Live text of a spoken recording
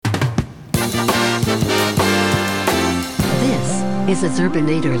is a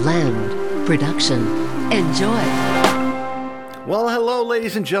Zerbinator Land production. Enjoy. Well, hello,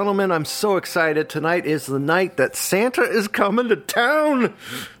 ladies and gentlemen. I'm so excited. Tonight is the night that Santa is coming to town.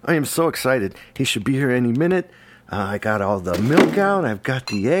 I am so excited. He should be here any minute. I got all the milk out. I've got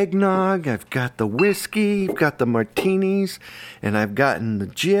the eggnog. I've got the whiskey. I've got the martinis. And I've gotten the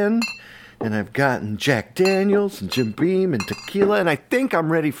gin. And I've gotten Jack Daniels and Jim Beam and tequila. And I think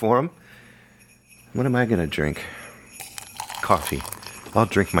I'm ready for him. What am I going to drink? Coffee. I'll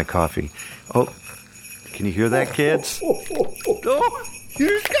drink my coffee. Oh, can you hear that, kids? Oh,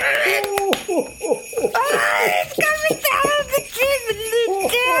 he's coming! It's coming down the chimney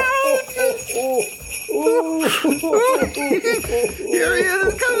down! Here he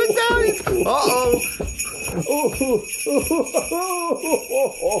is, coming down! Uh-oh!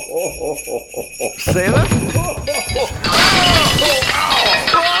 Santa?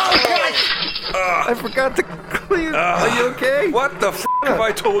 I forgot to clear. Are you okay? What the f*** have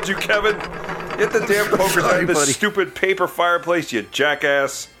I told you, Kevin? Get the damn pokers out of this buddy. stupid paper fireplace, you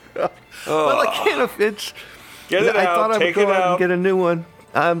jackass. Well, I can't if it's... Get it I out. thought I would Take go it out and out. get a new one.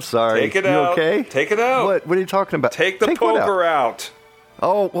 I'm sorry. Take it you out. okay? Take it out. What are you talking about? Take the what poker out.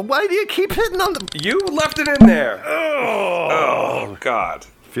 Oh, well, why do you keep hitting on the... You left it in there. Oh, God.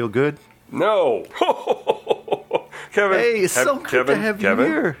 Feel good? No. Kevin. Hey, it's so good to have you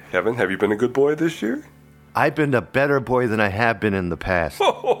here. Kevin, have you been a good boy this year? I've been a better boy than I have been in the past.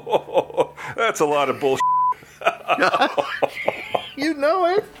 That's a lot of bullshit. You know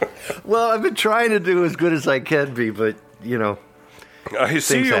it. Well, I've been trying to do as good as I can be, but, you know. I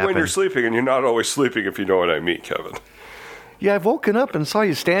see Things you when happen. you're sleeping, and you're not always sleeping, if you know what I mean, Kevin. Yeah, I've woken up and saw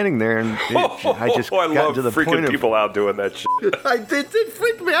you standing there, and I just I got love to the freaking point of... people out doing that shit. It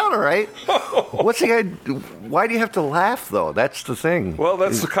freaked me out, all right. What's the guy... Why do you have to laugh, though? That's the thing. Well,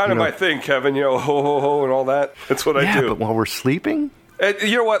 that's kind of my thing, Kevin. You know, ho ho ho and all that. That's what I do. But while we're sleeping? And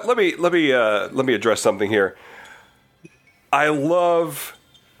you know what? Let me address something here. I love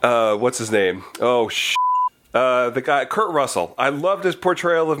what's his name? Oh, the guy Kurt Russell. I loved his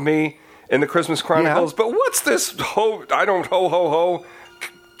portrayal of me in the Christmas Chronicles. Yeah. But what's this ho? I don't ho ho ho.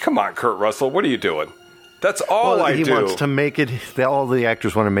 Come on, Kurt Russell. What are you doing? That's all I do. He wants to make it. All the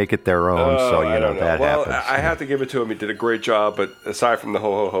actors want to make it their own. So you know that happens. Well, I have to give it to him. He did a great job. But aside from the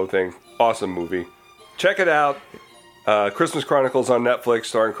ho ho ho thing, awesome movie. Check it out. Christmas Chronicles on Netflix,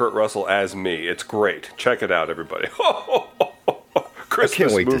 starring Kurt Russell as me. It's great. Check it out, everybody. Christmas I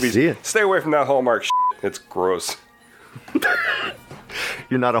can't wait movies. to see it. Stay away from that Hallmark shit. It's gross.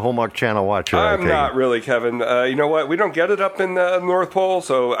 You're not a Hallmark Channel watcher. I'm not really, Kevin. You know what? We don't get it up in the North Pole,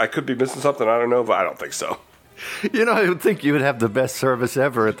 so I could be missing something. I don't know, but I don't think so. You know, I would think you would have the best service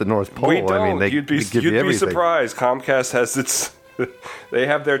ever at the North Pole. We don't. I mean, you'd be surprised. Comcast has its... They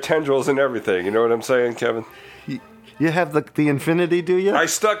have their tendrils and everything. You know what I'm saying, Kevin? You have the Infinity, do you? I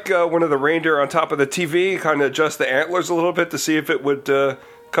stuck one of the reindeer on top of the TV, kind of adjust the antlers a little bit to see if it would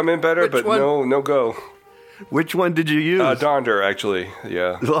come in better, but no go. Which one did you use? Donder, actually,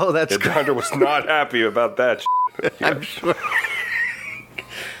 yeah. Oh, that's good. Donder was not happy about that. Yeah. I'm sure.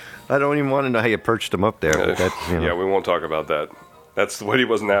 I don't even want to know how you perched him up there. But that's, you know. Yeah, we won't talk about that. That's what he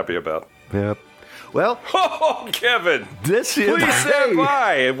wasn't happy about. Yep. Well, Kevin, this is... Please stand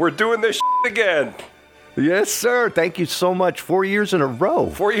by. We're doing this again. Yes, sir. Thank you so much. 4 years in a row.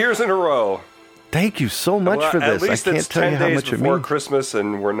 4 years in a row. Thank you so much for this. At least I can't it's tell 10 you how days much it before means. Christmas,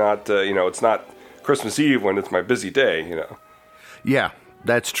 and we're not, it's not Christmas Eve when it's my busy day, you know. Yeah,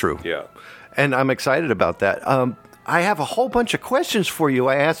 that's true. Yeah. And I'm excited about that. I have a whole bunch of questions for you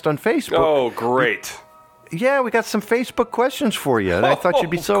I asked on Facebook. Oh, great. Yeah, we got some Facebook questions for you, and I thought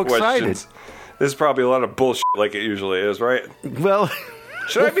you'd be so excited. This is probably a lot of bullshit like it usually is, right? Well...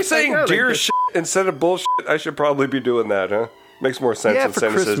 Should I be saying deer shit instead of bullshit? I should probably be doing that, huh? Makes more sense than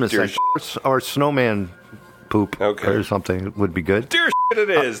saying Christmas, deer shit. Or snowman poop or something would be good. Deer shit it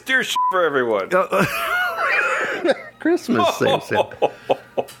is. Deer shit for everyone. Christmas, Sam.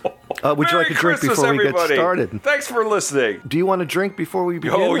 Would you like a drink before we get started? Thanks for listening. Do you want a drink before we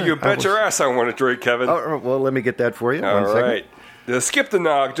begin? Oh, you bet your ass I want a drink, Kevin. Well, let me get that for you. All One second. right. Skip the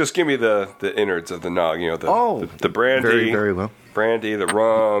nog. Just give me the innards of the nog. You know, the brandy. Very, very well. Brandy, the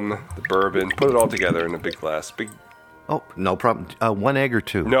rum, the bourbon. Put it all together in a big glass. Oh, no problem. 1 egg or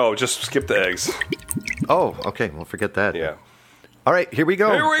 2? No, just skip the eggs. Oh, okay. Well, forget that. Yeah. All right, here we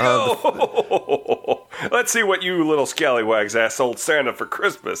go. Here we go. Let's see what you little scallywags asked old Santa for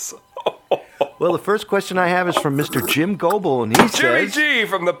Christmas. Well, the first question I have is from Mr. Jim Goebel, and he says... Jimmy G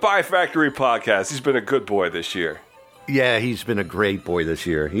from the Pie Factory podcast. He's been a good boy this year. Yeah, he's been a great boy this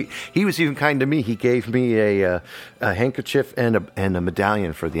year. He was even kind to me. He gave me a handkerchief and a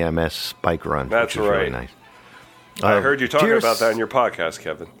medallion for the MS bike run. That's which is right. Really nice. I heard you talking dear about that in your podcast,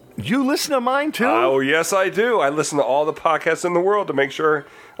 Kevin. You listen to mine, too? Oh, yes, I do. I listen to all the podcasts in the world to make sure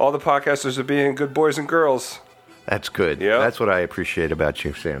all the podcasters are being good boys and girls. That's good. Yeah. That's what I appreciate about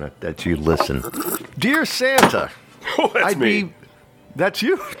you, Santa, that you listen. Dear Santa, Oh, that's me. That's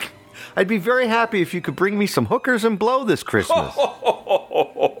you. I'd be very happy if you could bring me some hookers and blow this Christmas.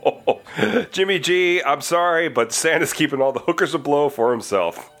 Jimmy G, I'm sorry, but Santa's keeping all the hookers and blow for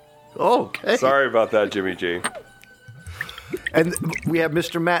himself. Okay. Sorry about that, Jimmy G. And we have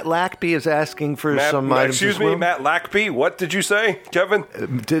Mr. Matt Lackby is asking for some items. Excuse as me, well. Matt Lackby? What did you say, Kevin?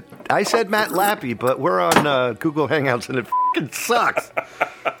 I said Matt Lackby, but we're on Google Hangouts and it f***ing sucks.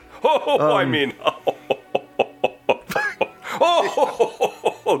 I mean...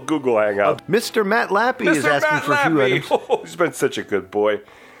 Google Hangout. Mr. Matt Lappy is Mr. asking Matt for a few Lappy. items. He's been such a good boy.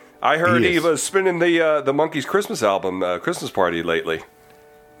 I heard he was spinning the Monkees Christmas album, Christmas Party lately.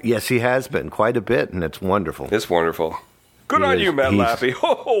 Yes, he has been quite a bit, and it's wonderful. It's wonderful. Good on you, Matt Lappy.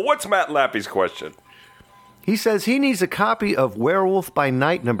 What's Matt Lappy's question? He says he needs a copy of Werewolf by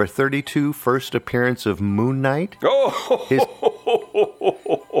Night, number 32, first appearance of Moon Knight. His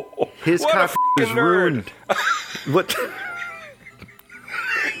What a copy was f***ing nerd. ruined. What?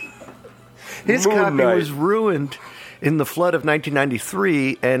 His Moon copy Knight. was ruined in the flood of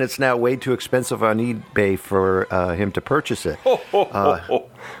 1993, and it's now way too expensive on eBay for him to purchase it.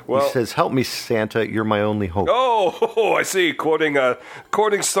 Well, he says, "Help me, Santa. You're my only hope." I see. Quoting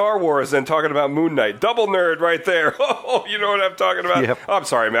Star Wars and talking about Moon Knight. Double nerd right there. You know what I'm talking about? Yep. I'm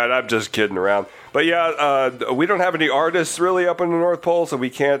sorry, man. I'm just kidding around. But yeah, we don't have any artists really up in the North Pole, so we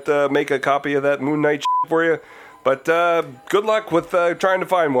can't make a copy of that Moon Knight for you. But good luck with trying to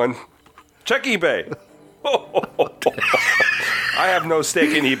find one. Check eBay. I have no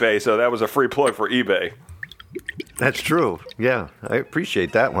stake in eBay, so that was a free plug for eBay. That's true. Yeah, I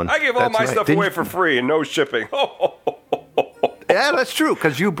appreciate that one. I give all That's my nice. stuff Didn't away you- for free and no shipping. Yeah, that's true,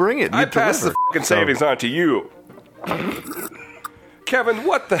 because you bring it. I You pass the deliver. fucking savings on to you. Kevin,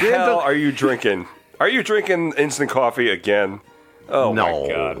 what the hell are you drinking? Are you drinking instant coffee again? Oh, No. my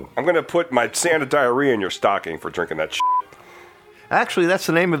God. I'm going to put my Santa diarrhea in your stocking for drinking that shit. Actually, that's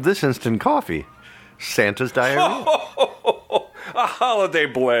the name of this instant coffee. Santa's Diarrhea. A holiday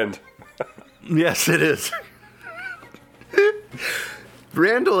blend. Yes, it is.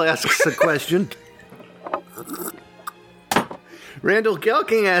 Randall asks a question. Randall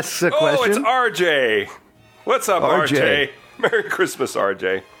Gelking asks a Oh, it's question. RJ. What's up, RJ? RJ? Merry Christmas,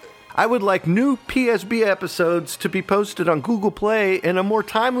 RJ. I would like new PSB episodes to be posted on Google Play in a more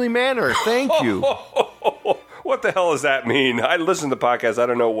timely manner. Thank you. What the hell does that mean? I listen to podcasts. I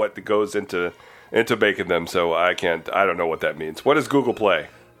don't know what goes into making them, so I don't know what that means. What is Google Play?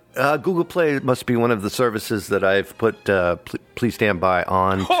 Google Play must be one of the services that I've put Please Stand By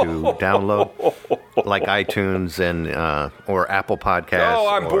on to download, like iTunes and or Apple Podcasts. Oh,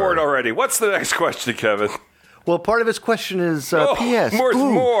 I'm bored already. What's the next question, Kevin? Well, part of his question is P.S.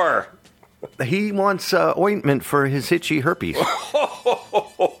 More. He wants ointment for his itchy herpes.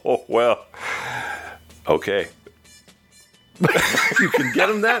 Well, okay. You can get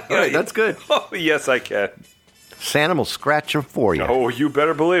him that? All right, that's good. Oh, yes, I can. Santa will scratch him for you. Oh, you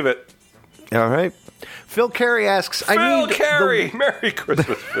better believe it. All right. Phil Carey asks, Phil Carey. Merry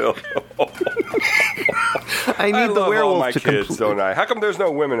Christmas, Phil. I need I the love all werewolf my to kids, complete. don't I? How come there's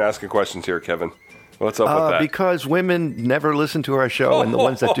no women asking questions here, Kevin? What's up with that? Because women never listen to our show, and the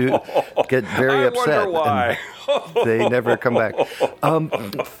ones that do get very upset. I wonder why. and They never come back.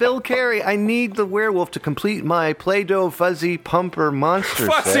 Phil Carey, I need the werewolf to complete my Play-Doh Fuzzy Pumper monster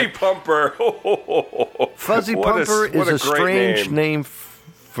Fuzzy set. Pumper. Fuzzy What Pumper what is a great strange name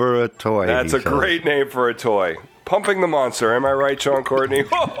for a toy. That's he a says. great name for a toy. Pumping the Monster. Am I right, Sean Courtney?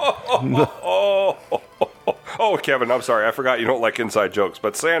 Oh, Kevin, I'm sorry. I forgot you don't like inside jokes,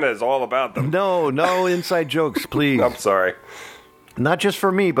 but Santa is all about them. No inside jokes, please. I'm sorry. Not just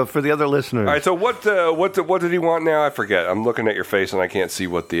for me, but for the other listeners. All right, so what did he want now? I forget. I'm looking at your face, and I can't see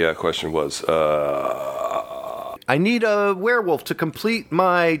what the question was. I need a werewolf to complete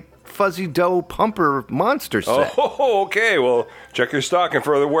my Fuzzy Dough Pumper monster set. Oh, okay. Well, check your stocking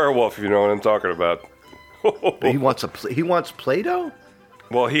for the werewolf if you know what I'm talking about. He wants Play-Doh?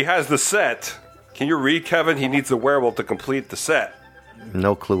 Well, he has the set. Can you read, Kevin? He needs the werewolf to complete the set.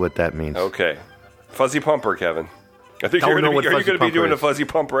 No clue what that means. Okay. Fuzzy Pumper, Kevin. I think Don't you're know going what to be Fuzzy Pumper doing a is. Fuzzy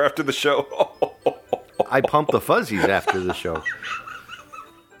Pumper after the show. I pump the fuzzies after the show.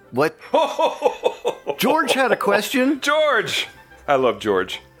 What? George had a question. George! I love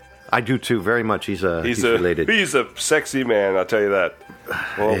George. I do too, very much. He's related. He's a sexy man, I'll tell you that.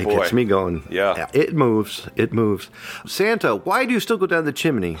 Oh, it boy. gets me going. Yeah. It moves. It moves. Santa, why do you still go down the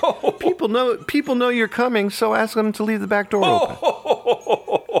chimney? People know you're coming, so ask them to leave the back door open.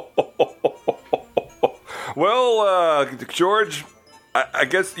 Well, George, I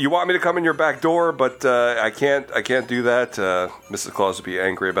guess you want me to come in your back door, but I can't do that. Mrs. Claus would be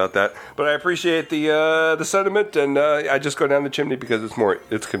angry about that. But I appreciate the sentiment, and I just go down the chimney because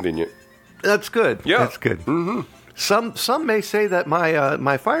it's convenient. That's good. Yeah. That's good. Mm-hmm. Some may say that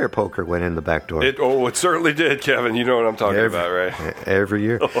my fire poker went in the back door. It certainly did, Kevin. You know what I'm talking about, right? Every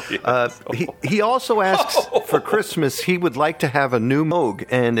year. Oh, yeah. He also asks for Christmas he would like to have a new Moog,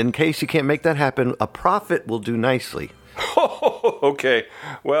 and in case he can't make that happen, a Prophet will do nicely. Okay.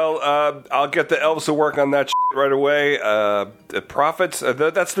 Well, I'll get the elves to work on that right away. The Prophets,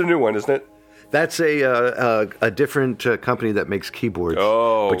 that's the new one, isn't it? That's a different company that makes keyboards.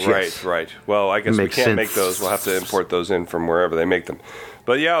 Oh, But yes, right. Well, I guess we Makes can't sense. make those. We'll have to import those in from wherever they make them.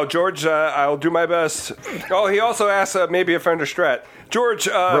 But yeah, George, I'll do my best. Oh, he also asked maybe a Fender Strat. George,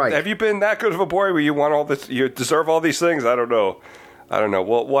 Right. have you been that good of a boy where you want all this? You deserve all these things? I don't know.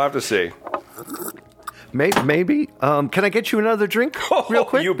 We'll have to see. Maybe. Can I get you another drink real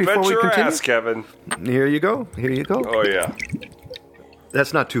quick You before bet we your continue? ass, Kevin. Here you go. Oh yeah,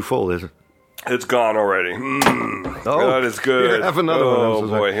 That's not too full, is it? it's gone already. That is good. Here, have another one. I'm Oh so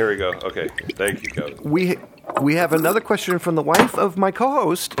boy, sorry. here we go. Okay, thank you, Kevin. We have another question from the wife of my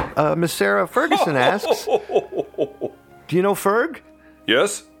co-host, Miss Sarah Ferguson asks. Do you know Ferg?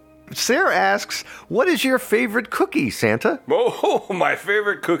 Yes. Sarah asks, "What is your favorite cookie, Santa?" Oh, my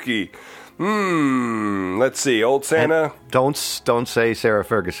favorite cookie. Let's see. Old Santa. Don't say Sarah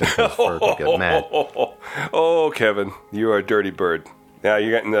Ferguson, 'cause Ferg will get mad. Oh, Kevin, you are a dirty bird. Yeah,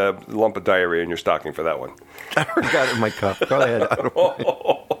 you're getting a lump of diarrhea in your stocking for that one. I got it in my cup. Go ahead. I don't mind.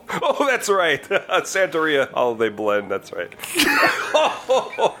 Oh, that's right. Santeria. Oh, they blend. That's right.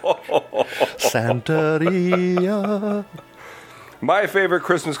 Santeria. My favorite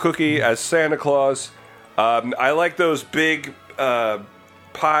Christmas cookie as Santa Claus. I like those big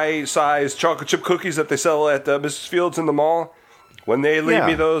pie-sized chocolate chip cookies that they sell at Mrs. Fields in the mall. When they leave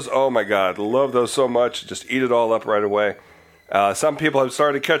me those, oh my God, love those so much. Just eat it all up right away. Some people have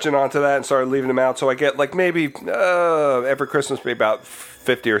started catching on to that and started leaving them out, so I get like maybe every Christmas, maybe about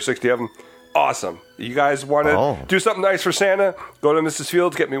 50 or 60 of them. Awesome. You guys want to do something nice for Santa? Go to Mrs.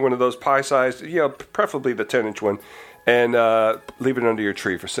 Fields, get me one of those pie-sized, preferably the 10-inch one, and leave it under your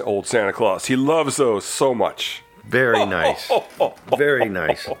tree for old Santa Claus. He loves those so much. Very nice. Very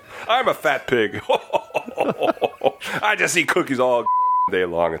nice. I'm a fat pig. I just eat cookies all day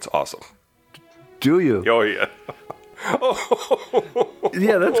long. It's awesome. Do you? Oh, yeah.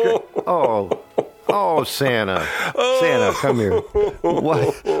 Yeah, that's good. Oh, Santa. Santa, come here.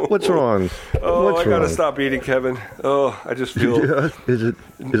 What's wrong? Oh, What's I gotta wrong? stop eating, Kevin. Oh, I just feel. Is it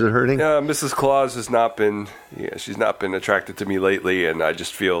hurting? Mrs. Claus has not been. Yeah, she's not been attracted to me lately, and I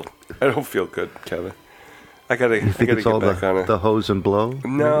just feel. I don't feel good, Kevin. I gotta Think get it's all back on it. the hose and blow?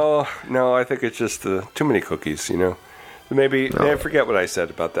 No, I think it's just too many cookies. Maybe I forget what I said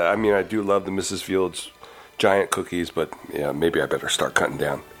about that. I mean, I do love the Mrs. Fields giant cookies, but yeah, maybe I better start cutting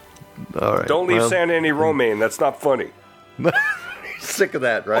down. All right. Don't leave Santa any romaine. That's not funny. Sick of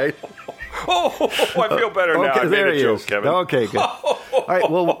that, right? Oh, I feel better now. I made there a he joke, is. Kevin. Okay, good. All right.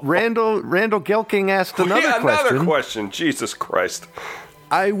 Well, Randall Gelking asked another question. Another question. Jesus Christ.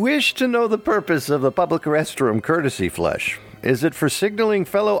 I wish to know the purpose of the public restroom courtesy flush. Is it for signaling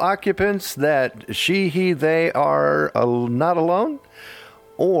fellow occupants that they are not alone,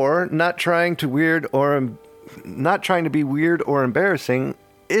 or not trying to be weird or embarrassing?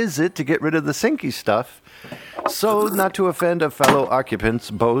 Is it to get rid of the sinky stuff, so not to offend of fellow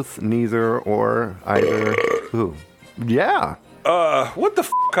occupants? Both, neither, or either. Who? Yeah. What the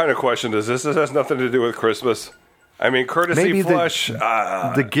kind of question is this? This has nothing to do with Christmas. I mean, courtesy Maybe flush.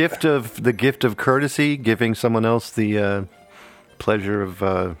 the gift of courtesy, giving someone else the pleasure of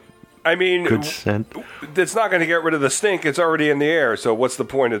I mean, good scent. It's not going to get rid of the stink. It's already in the air. So what's the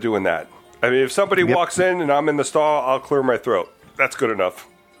point of doing that? I mean, if somebody walks in and I'm in the stall, I'll clear my throat. That's good enough.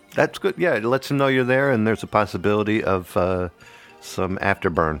 That's good. Yeah, it lets them know you're there, and there's a possibility of some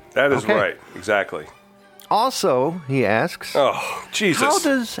afterburn. That is right. Exactly. Also, he asks, Oh,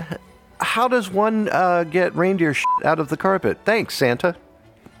 Jesus. how does one get reindeer shit out of the carpet? Thanks, Santa.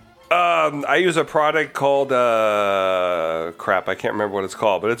 I use a product called crap. I can't remember what it's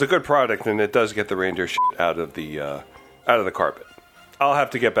called, but it's a good product, and it does get the reindeer shit out of the carpet. I'll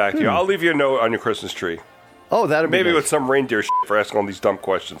have to get back to you. I'll leave you a note on your Christmas tree. Oh, that'd be Maybe nice. with some reindeer shit for asking all these dumb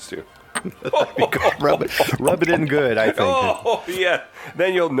questions too. rub it in good, I think. Oh yeah,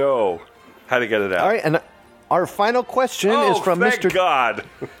 then you'll know how to get it out. All right, Our final question is from thank Mr. God.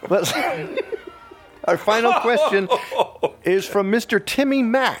 Our final question is from Mr. Timmy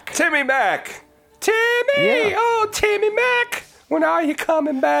Mack. Timmy Mack. Timmy! Yeah. Oh, Timmy Mack! When are you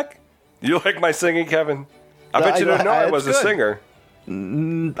coming back? You like my singing, Kevin? I bet you didn't know I was a singer.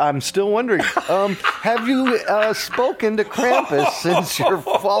 I'm still wondering. Have you spoken to Krampus since you're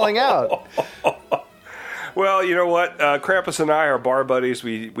falling out? Well, you know what? Krampus and I are bar buddies.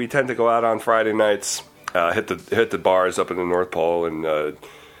 We tend to go out on Friday nights, hit the bars up in the North Pole, and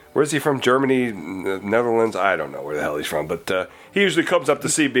where's he from? Germany, Netherlands? I don't know where the hell he's from, but he usually comes up to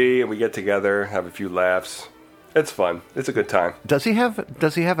CB, and we get together, have a few laughs. It's fun. It's a good time. Does he have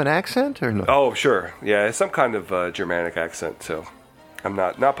an accent or no? Oh, sure. Yeah, it's some kind of Germanic accent, so I'm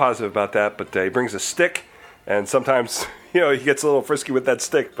not positive about that, but he brings a stick, and sometimes, he gets a little frisky with that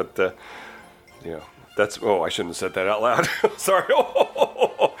stick, but, that's... Oh, I shouldn't have said that out loud. Sorry.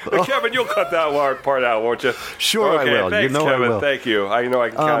 Kevin, you'll cut that part out, won't you? Sure, okay, I will. Thanks, Kevin. I will. Thank you. I know I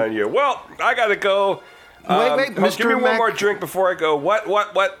can count on you. Well, I got to go. Wait, Mr. Give me Mack. one more drink before I go. What?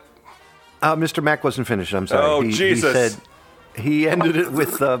 Mr. Mack wasn't finished. I'm sorry. Oh, He Jesus. said he ended it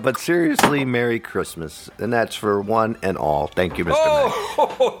with, but seriously, Merry Christmas. And that's for one and all. Thank you,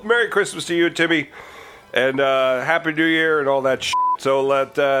 Mr. Mack. Merry Christmas to you, Timmy. And Happy New Year and all that shit. So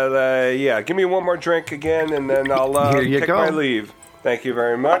give me one more drink again, and then I'll Here you take go. my leave. Thank you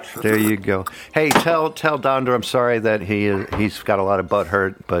very much. There you go. Hey, tell Donder I'm sorry that he's got a lot of butt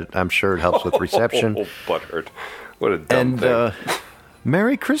hurt, but I'm sure it helps with reception. Butt hurt. What a dumb thing.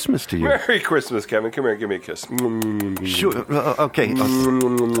 Merry Christmas to you. Merry Christmas, Kevin. Come here, give me a kiss. Sure. Okay.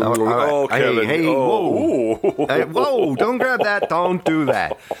 Oh, Kevin. Hey, oh. whoa. Hey, whoa, don't grab that. Don't do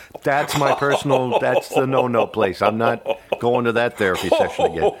that. That's my personal, that's the no-no place. I'm not going to that therapy session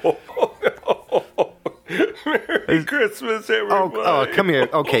again. Merry Christmas, everybody. Oh, come here.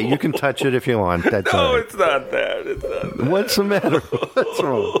 Okay, you can touch it if you want. That's all No, right. it's not that. It's not that. What's the matter? What's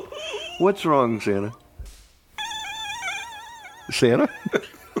wrong? What's wrong, Santa? Santa?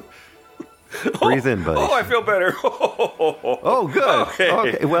 Breathe in, buddy. Oh, I feel better. Oh, good.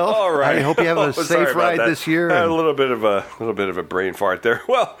 Okay. Well, all right. I hope you have a Sorry safe about ride that. this year. I had a little bit of a brain fart there.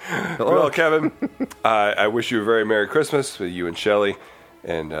 Well, Kevin, I wish you a very Merry Christmas with you and Shelley.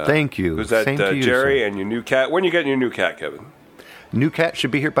 And thank you. Who's that? Same to you, Jerry sir. and your new cat. When are you getting your new cat, Kevin? New cat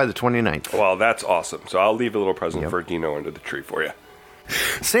should be here by the 29th. Well, that's awesome. So I'll leave a little present for Dino under the tree for you.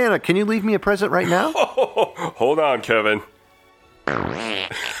 Santa, can you leave me a present right now? Hold on, Kevin.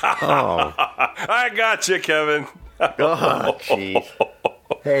 Oh. I got you, Kevin. Oh, jeez.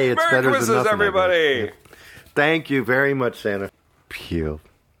 Hey, it's Merry better Christmas, than nothing, everybody. I guess. Thank you very much, Santa. Pew.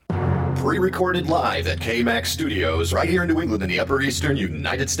 Pre-recorded live at KMAX Studios right here in New England in the Upper Eastern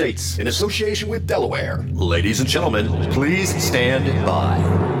United States in association with Delaware. Ladies and gentlemen, please stand by.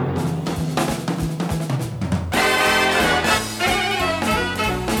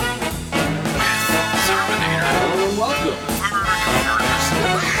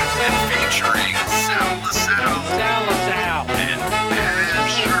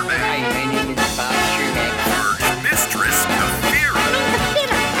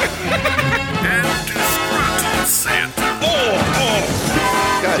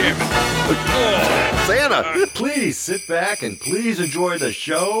 Santa! Please sit back and please enjoy the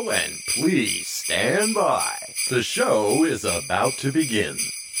show and please stand by. The show is about to begin.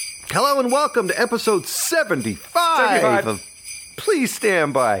 Hello and welcome to episode 75 of Please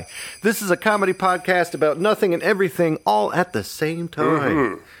Stand By. This is a comedy podcast about nothing and everything all at the same time.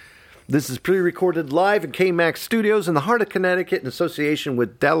 Mm-hmm. This is pre-recorded live in KMAX Studios in the heart of Connecticut in association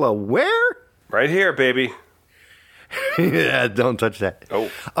with Delaware. Right here, baby. Yeah, don't touch that. Oh.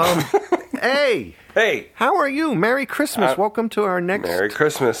 Hey. Hey. How are you? Merry Christmas. Welcome to our next Merry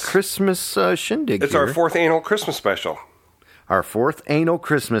Christmas. Christmas shindig. It's here. our fourth annual Christmas special. Our fourth annual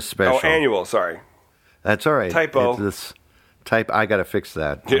Christmas special. Oh, annual, sorry. That's all right. Typo. It's this I got to fix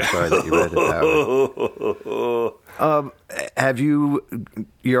that. I'm sorry that you read it that way. Have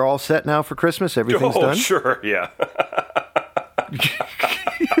you're all set now for Christmas? Everything's done? Sure, yeah.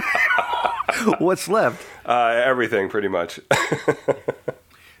 What's left? Everything, pretty much.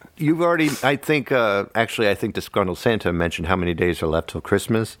 You've already, I think Disgruntled Santa mentioned how many days are left till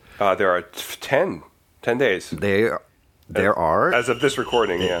Christmas. There are 10 days. There are. As of this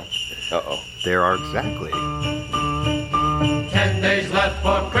recording, yeah. Uh-oh. There are exactly. 10 days left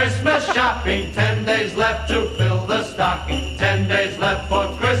for Christmas shopping, 10 days left to fill the stocking, 10 days left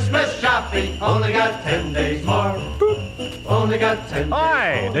for Christmas shopping, only got 10 days more. Only got 10 days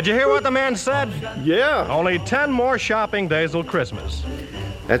Hi, more. did you hear what the man said? Yeah. Only 10 more shopping days till Christmas.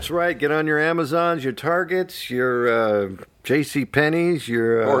 That's right. Get on your Amazons, your Targets, your J.C. Penney's,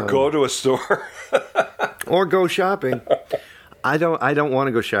 your... Or go to a store. or go shopping. I don't want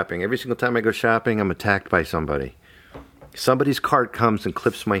to go shopping. Every single time I go shopping, I'm attacked by somebody. Somebody's cart comes and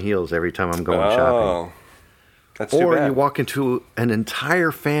clips my heels every time I'm going shopping. That's too or bad. you walk into an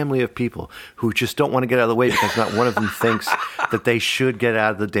entire family of people who just don't want to get out of the way because not one of them thinks that they should get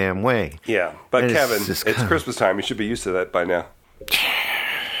out of the damn way. Yeah, but And Kevin, just it's Christmas time. You should be used to that by now.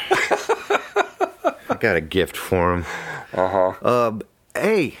 I got a gift for him.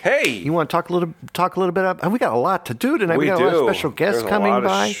 Hey, you want to talk a little bit about? We got a lot to do tonight. We got a lot of special guests coming by. There's a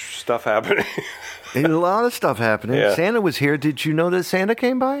lot of stuff happening. A lot of stuff happening. Yeah. Santa was here. Did you know that Santa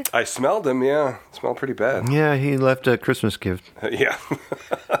came by? I smelled him. Yeah, it smelled pretty bad. Yeah, he left a Christmas gift. Yeah,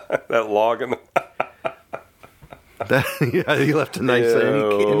 that log in the. Yeah, he left a nice,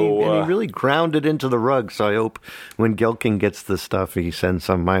 and he really ground it into the rug. So I hope when Gelkin gets the stuff, he sends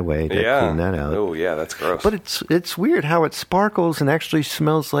some my way to clean that out. Oh yeah, that's gross. But it's weird how it sparkles and actually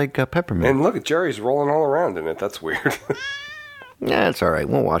smells like peppermint. And look, Jerry's rolling all around in it. That's weird. Yeah, it's all right.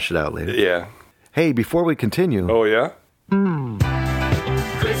 We'll wash it out later. Yeah. Hey, before we continue. Oh yeah.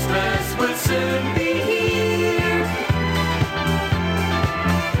 Christmas will soon be here.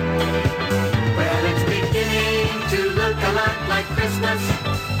 Well, it's beginning to look a lot like Christmas.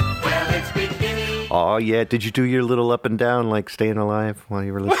 Well, it's beginning. Oh yeah, did you do your little up and down like Staying Alive while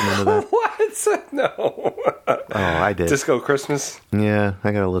you were listening to that? What? No. Oh, I did. Disco Christmas. Yeah,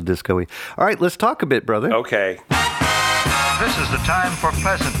 I got a little disco-y. All right, let's talk a bit, brother. Okay. This is the time for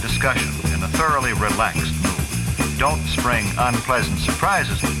pleasant discussion in a thoroughly relaxed mood. Don't spring unpleasant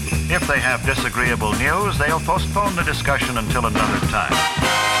surprises. If they have disagreeable news, they'll postpone the discussion until another time.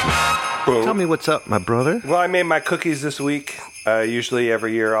 Boom. Tell me what's up, my brother. Well, I made my cookies this week. Usually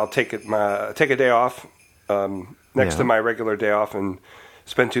every year I'll take a day off next to my regular day off and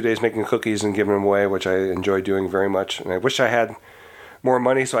spend 2 days making cookies and giving them away, which I enjoy doing very much. And I wish I had more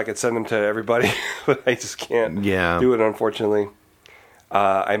money so I could send them to everybody, but I just can't do it, unfortunately.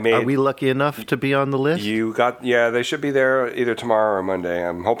 Are we lucky enough to be on the list? They should be there either tomorrow or Monday.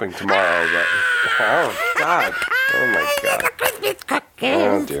 I'm hoping tomorrow, but oh God, oh my God,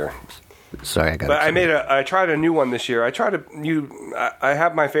 oh dear. Sorry, I tried a new one this year. I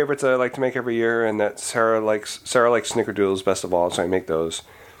have my favorites that I like to make every year, and that Sarah likes Snickerdoodles best of all, so I make those.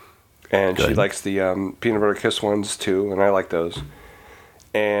 And she likes the peanut butter kiss ones too, and I like those.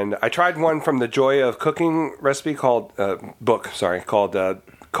 And I tried one from the Joy of Cooking recipe called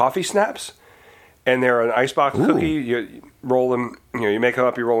Coffee Snaps, and they're an icebox cookie. You roll them, you make them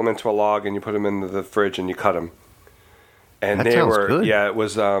up, you roll them into a log, and you put them in the fridge, and you cut them. And that sounds good. Yeah, it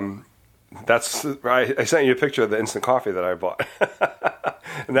was. I sent you a picture of the instant coffee that I bought.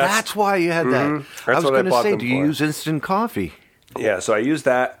 And that's why you had that. I was going to say, do you use instant coffee? Yeah, so I used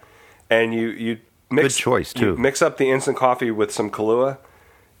that, and you mix. Good choice too. You mix up the instant coffee with some Kahlua,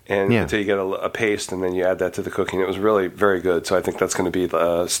 and until you get a paste, and then you add that to the cookie. And it was really very good. So I think that's going to be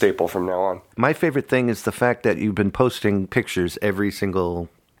the staple from now on. My favorite thing is the fact that you've been posting pictures every single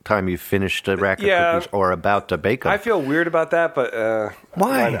time you've finished a rack of cookies or about to bake them. I feel weird about that, but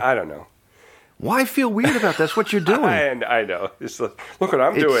why? I don't know. Why feel weird about that? That's what you're doing. I know. It's look what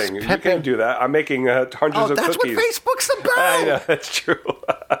I'm doing. You can't do that. I'm making hundreds of cookies. That's what Facebook's about. I know. That's true.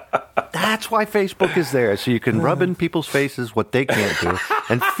 That's why Facebook is there, so you can rub in people's faces what they can't do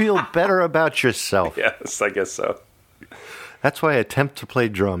and feel better about yourself. Yes, I guess so. That's why I attempt to play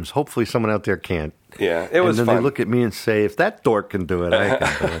drums. Hopefully someone out there can't. Yeah, it was fun. And then fun. they look at me and say, if that dork can do it, I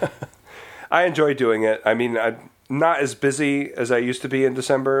can do it. I enjoy doing it. I mean, I'm not as busy as I used to be in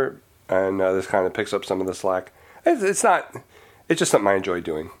December, and this kind of picks up some of the slack. It's just something I enjoy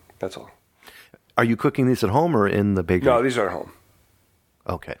doing. That's all. Are you cooking these at home or in the bakery? No, these are at home.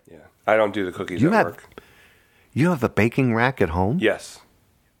 Okay. Yeah, I don't do the cookies at work. You have a baking rack at home? Yes.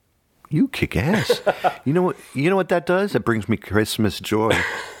 You kick ass. You know what that does? It brings me Christmas joy.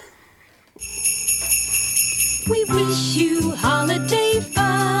 We wish you holiday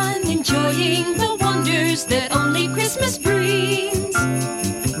fun, enjoying the wonders that only Christmas brings.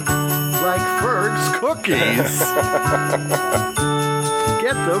 Like Ferg's cookies.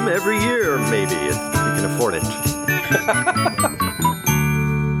 Get them every year, maybe, if you can afford it.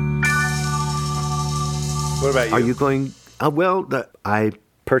 What about you? Are you going... I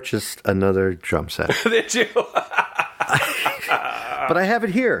purchased another drum set. Did you? But I have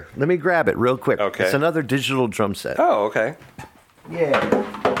it here. Let me grab it real quick. Okay. It's another digital drum set. Oh, okay. Yeah.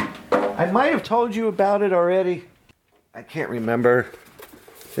 I might have told you about it already. I can't remember.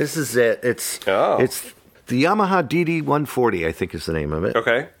 This is it. It's the Yamaha DD140, I think is the name of it.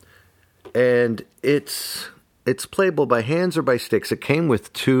 Okay. And it's playable by hands or by sticks. It came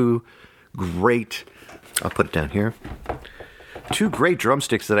with two great... I'll put it down here. two great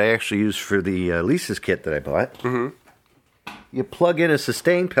drumsticks that I actually used for the Lisa's kit that I bought. Mm-hmm. You plug in a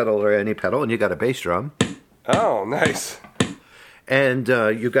sustain pedal or any pedal, and you got a bass drum. Oh, nice. And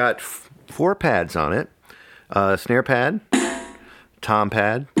you got 4 pads on it. Snare pad, tom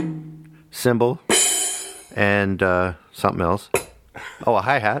pad, cymbal, and something else. Oh, a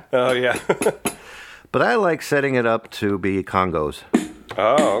hi-hat. Oh, yeah. But I like setting it up to be congos.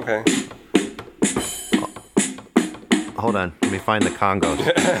 Oh, okay. Hold on. Let me find the congos.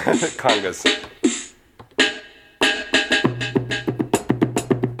 Congas.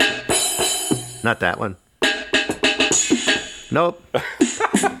 Not that one. Nope.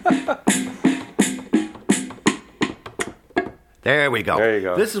 There we go. There you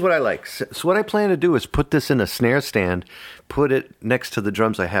go. This is what I like. So what I plan to do is put this in a snare stand, put it next to the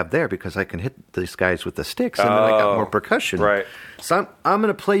drums I have there because I can hit these guys with the sticks, and then I got more percussion. Right. So I'm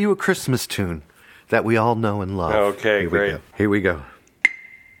going to play you a Christmas tune that we all know and love. Okay, great. Here we go.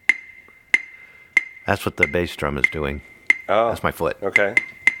 That's what the bass drum is doing. Oh. That's my foot. Okay.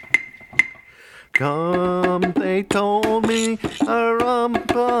 Come, they told me,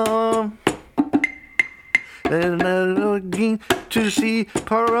 rum-pum. And I'm looking to see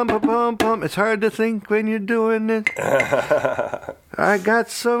pum-pum-pum-pum. It's hard to think when you're doing it. I got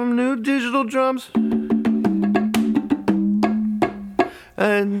some new digital drums.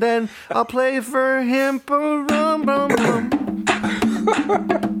 And then I'll play for him. Pum-pum-pum.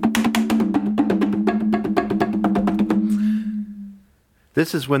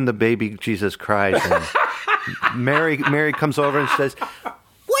 This is when the baby Jesus cries, and Mary comes over and says,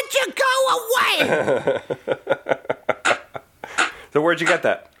 "Would you go away?" So where'd you get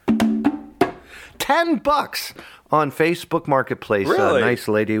that? $10 on Facebook Marketplace. Really? A nice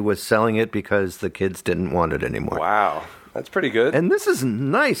lady was selling it because the kids didn't want it anymore. Wow. That's pretty good. And this is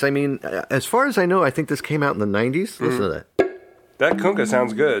nice. I mean, as far as I know, I think this came out in the 90s. Listen to that. That kunga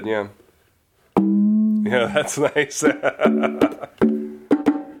sounds good, yeah. Yeah, that's nice.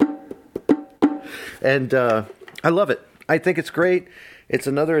 And I love it. I think it's great. It's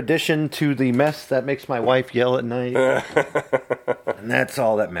another addition to the mess that makes my wife yell at night. And that's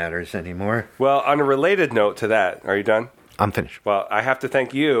all that matters anymore. Well, on a related note to that, are you done? I'm finished. Well, I have to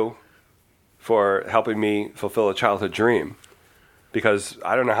thank you for helping me fulfill a childhood dream. Because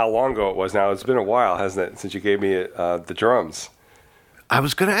I don't know how long ago it was now. It's been a while, hasn't it, since you gave me the drums. I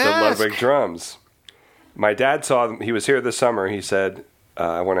was going to The ask. Ludwig drums. My dad saw them. He was here this summer. He said,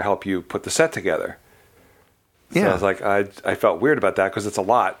 I want to help you put the set together. So Yeah. I was like, I felt weird about that because it's a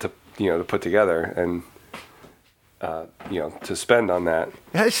lot to put together and to spend on that.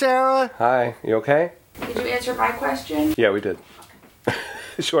 Hey, Sarah. Hi, you okay? Did you answer my question? Yeah, we did.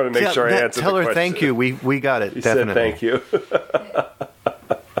 Just want to make sure I answered Tell the her question. thank you. We got it. He definitely. said thank you.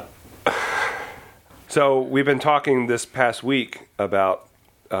 So we've been talking this past week about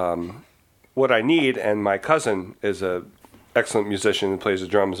what I need, and my cousin is a excellent musician and plays the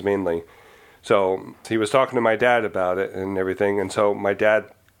drums mainly. So he was talking to my dad about it and everything, and so my dad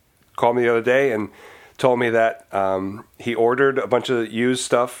called me the other day and told me that he ordered a bunch of used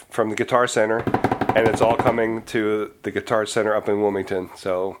stuff from the Guitar Center, and it's all coming to the Guitar Center up in Wilmington.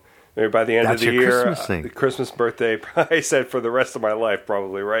 So maybe by the end That's of the your year, Christmas thing. the Christmas birthday, I said for the rest of my life,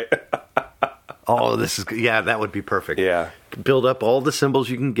 probably, right? Oh, that would be perfect. Yeah. Build up all the cymbals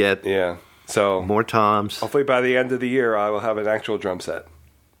you can get. Yeah. So More toms. hopefully by the end of the year, I will have an actual drum set.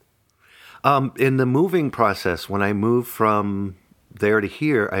 In the moving process, when I moved from there to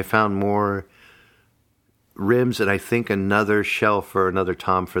here, I found more rims and I think another shelf for another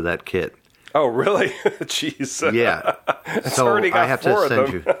tom for that kit. Oh, really? Jeez. Yeah. So already got I have 4 to of send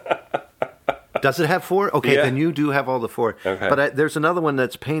them. you. Does it have 4? Okay, Yeah. then you do have all the 4. Okay. But there's another one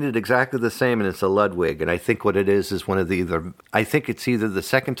that's painted exactly the same, and it's a Ludwig. And I think what it is one of the I think it's either the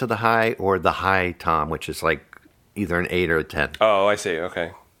second to the high or the high tom, which is like either an 8 or a 10. Oh, I see.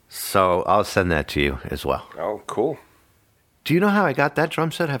 Okay. So I'll send that to you as well. Oh, cool. Do you know how I got that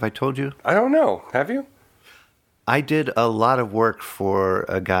drum set? Have I told you? I don't know. Have you? I did a lot of work for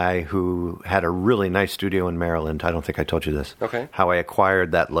a guy who had a really nice studio in Maryland. I don't think I told you this. Okay. How I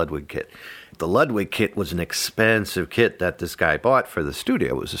acquired that Ludwig kit. The Ludwig kit was an expensive kit that this guy bought for the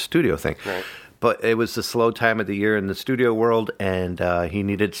studio. It was a studio thing. Right. But it was the slow time of the year in the studio world, and he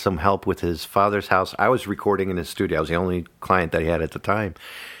needed some help with his father's house. I was recording in his studio. I was the only client that he had at the time.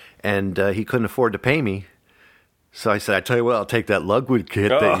 And he couldn't afford to pay me. So I said, I tell you what, I'll take that Ludwig kit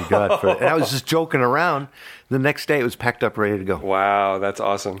that you got. And I was just joking around. The next day, it was packed up, ready to go. Wow, that's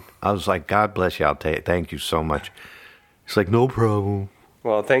awesome. I was like, God bless you. I'll take it. Thank you so much. He's like, no problem.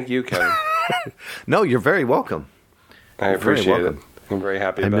 Well, thank you, Kevin. No, you're very welcome. I You're very appreciate it. welcome. I'm very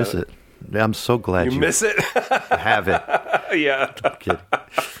happy I about miss it. it. I'm so glad You miss it? have it. Yeah. I'm kidding.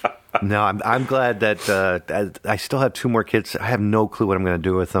 No, I'm glad that I still have 2 more kits. I have no clue what I'm going to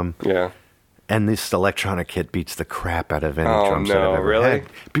do with them. Yeah. And this electronic kit beats the crap out of any Oh, drum set I've no, ever really?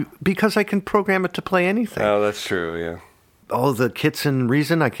 had. Because I can program it to play anything. Oh, that's true, yeah. All the kits in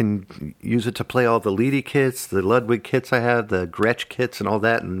Reason, I can use it to play all the Leedy kits, the Ludwig kits I have, the Gretsch kits and all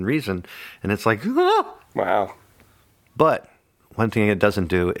that in Reason. And it's like, ah! Wow. But one thing it doesn't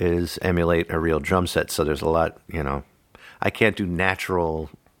do is emulate a real drum set. So there's a lot, I can't do natural.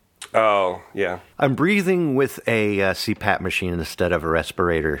 Oh, yeah. I'm breathing with a CPAP machine instead of a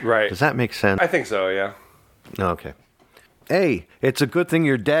respirator. Right. Does that make sense? I think so, yeah. Okay. Hey, it's a good thing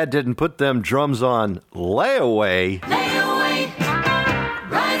your dad didn't put them drums on layaway. Lay away,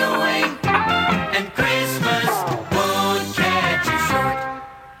 right away, and Christmas won't catch you short.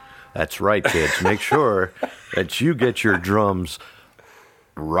 That's right, kids. Make sure that you get your drums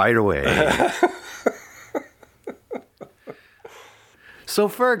right away. So,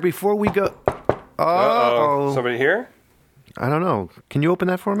 Ferg, before we go... Uh-oh. Somebody here? I don't know. Can you open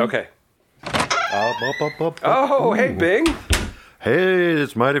that for me? Okay. Oh, hey, Bing. Hey,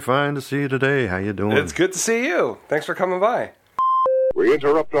 it's mighty fine to see you today. How you doing? It's good to see you. Thanks for coming by. We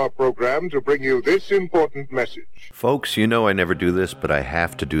interrupt our program to bring you this important message. Folks, you know I never do this, but I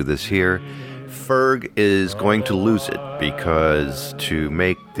have to do this here. Ferg is going to lose it because to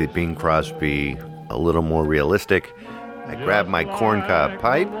make the Bing Crosby a little more realistic, I grabbed my corncob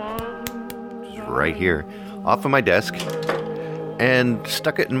pipe, which is right here, off of my desk, and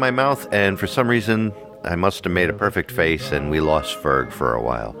stuck it in my mouth, and for some reason, I must have made a perfect face, and we lost Ferg for a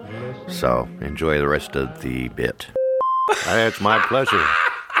while. So, enjoy the rest of the bit. It's my pleasure.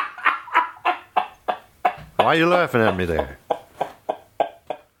 Why are you laughing at me there?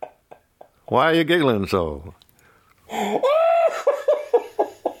 Why are you giggling so?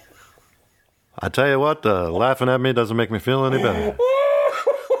 I tell you what, laughing at me doesn't make me feel any better.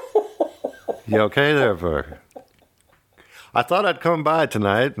 You okay there, Ferg? I thought I'd come by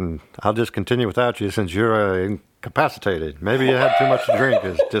tonight, and I'll just continue without you since you're incapacitated. Maybe you had too much to drink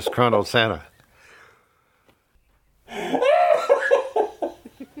as disgruntled Santa.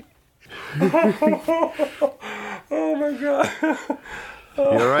 Oh, my God.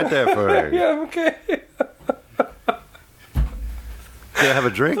 You're right there, Ferg. Yeah, I'm okay. Can you have a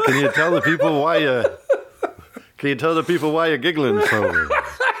drink? Can you tell the people why you... Can you tell the people why you're giggling so?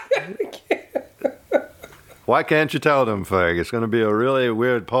 Why can't you tell them, Ferg? It's going to be a really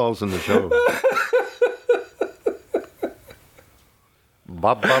weird pause in the show.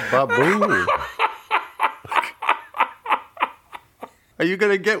 Bop, bop, bop, boo. Are you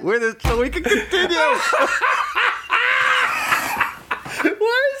going to get with it so we can continue?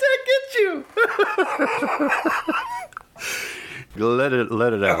 Why does that get you? Let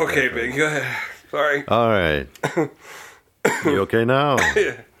it out. Okay, Bing, go ahead. Sorry. All right. You okay now?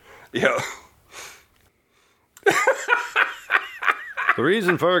 Yeah. The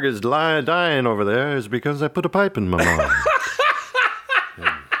reason Ferg is dying over there is because I put a pipe in my mouth.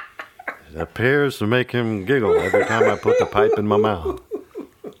 It appears to make him giggle every time I put the pipe in my mouth.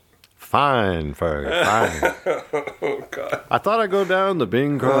 Fine, Ferg, fine. Oh, God. I thought I'd go down the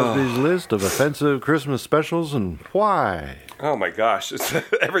Bing Crosby's list of offensive Christmas specials and why. Oh, my gosh.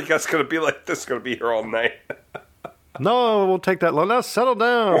 Every guy's going to be like this, going to be here all night. No, it won't take that long. Now settle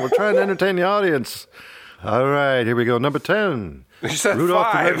down. We're trying to entertain the audience. All right, here we go. Number 10. You said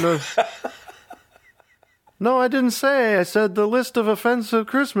Rudolph 5. the Red-Nosed... No, I didn't say. I said the list of offensive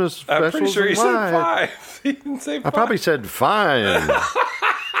Christmas specials. I'm pretty sure you said 5. You didn't say 5. I probably said fine.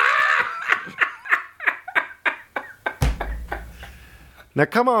 Now,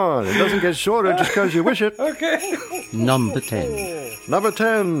 come on. It doesn't get shorter just because you wish it. Okay. Number 10. Number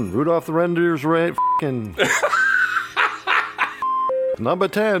 10, Rudolph the Reindeer's Number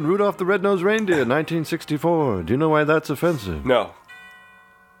 10, Rudolph the Red-Nosed Reindeer, 1964. Do you know why that's offensive? No.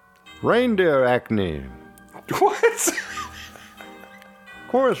 Reindeer acne. What? Of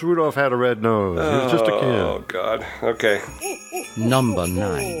course, Rudolph had a red nose. He was just a kid. Oh, God. Okay. Number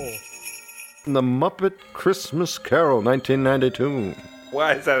 9. The Muppet Christmas Carol, 1992.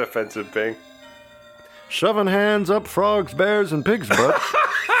 Why is that offensive, Bing? Shoving hands up frogs, bears, and pigs' butts.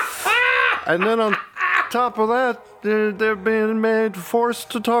 And then on top of that, they're being forced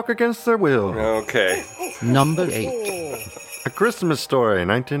to talk against their will. Okay. Number 8. A Christmas Story,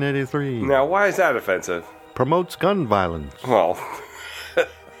 1983. Now, why is that offensive? Promotes gun violence. Well, it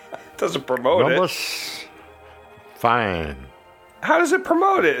doesn't promote it. Fine. How does it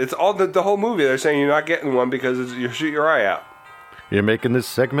promote it? It's all the whole movie. They're saying you're not getting one because you shoot your eye out. You're making this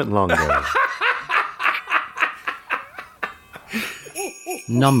segment longer.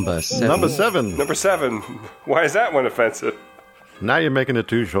 Number 7. Number 7. Number 7. Why is that one offensive? Now you're making it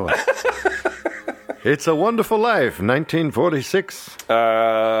too short. It's a Wonderful Life, 1946.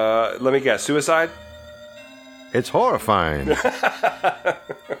 Let me guess. Suicide? It's horrifying.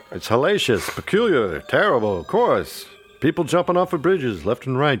 It's hellacious, peculiar, terrible, of course. People jumping off of bridges left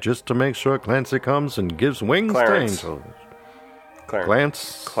and right just to make sure Clancy comes and gives wings Clarence. to angels.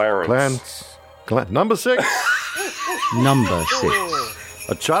 Clarence. Number 6. Number 6.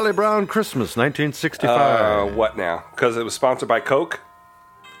 A Charlie Brown Christmas, 1965. What now? Because it was sponsored by Coke?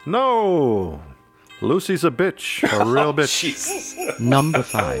 No. Lucy's a bitch. A real bitch. Jesus. Number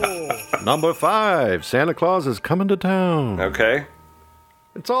 5. Number 5. Santa Claus is coming to town. Okay.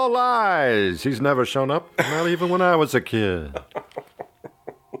 It's all lies. He's never shown up. Not even when I was a kid.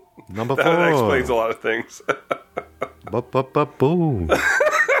 Number 4. That explains a lot of things. Boo.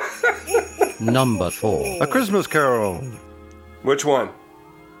 Number 4. A Christmas Carol. Which one?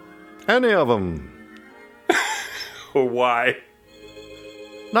 Any of them. Why?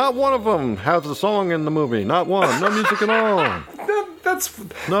 Not one of them has a song in the movie. Not one. No music at all. That's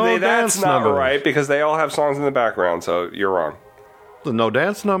No that's dance not numbers. right because they all have songs in the background, so you're wrong. No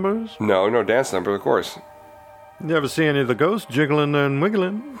dance numbers. No dance number, of course. You ever see any of the ghosts jiggling and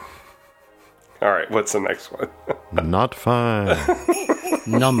wiggling? All right, what's the next one? Not 5.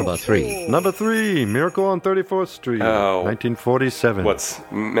 Number 3. Number 3. Miracle on 34th Street, Oh. 1947. What's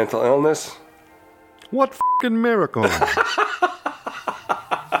mental illness? What f***ing miracle?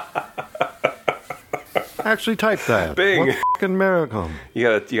 Actually type that. Bing. What f***ing miracle? You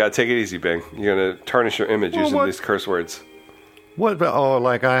gotta take it easy, Bing. You're gonna tarnish your image Well, using what- these curse words. What? Oh,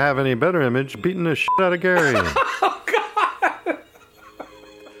 like I have any better image beating the shit out of Gary. Oh God!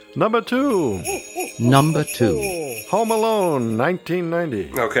 Number 2. Number 2. Home Alone,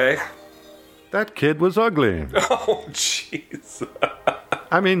 1990. Okay. That kid was ugly. Oh jeez.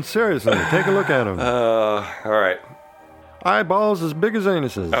 I mean, seriously, take a look at him. All right. Eyeballs as big as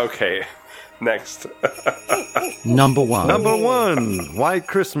anuses. Okay. Next. Number 1. Number 1, White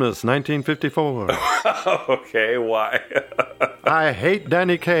Christmas, 1954. Okay. Why? I hate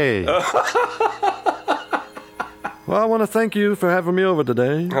Danny Kaye. Well, I want to thank you for having me over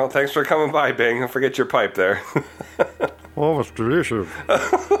today. Well, thanks for coming by, Bing. Don't forget your pipe there. Oh, it's delicious.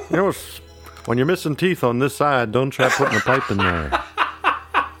 You know, when you're missing teeth on this side, don't try putting a pipe in there.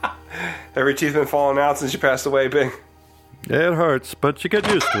 Every teeth been falling out since you passed away, Bing. It hurts, but you get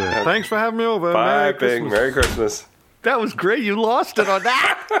used to it. Thanks for having me over. Bye, Merry Bing. Christmas. Merry Christmas. That was great. You lost it on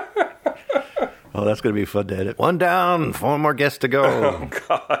that. Oh, that's going to be fun to edit. 1 down, 4 more guests to go. Oh,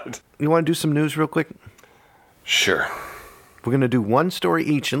 God. You want to do some news real quick? Sure. We're going to do one story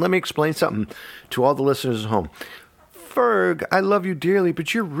each, and let me explain something to all the listeners at home. Ferg, I love you dearly,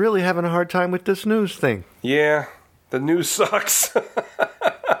 but you're really having a hard time with this news thing. Yeah, the news sucks.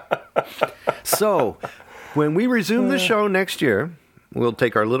 So, when we resume the show next year, we'll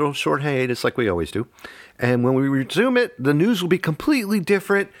take our little short hiatus like we always do. And when we resume it, the news will be completely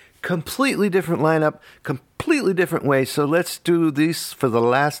different lineup, completely different way. So let's do these for the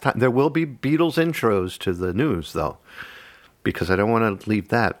last time. There will be Beatles intros to the news, though, because I don't want to leave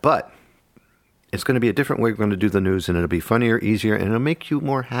that. But it's going to be a different way we're going to do the news, and it'll be funnier, easier, and it'll make you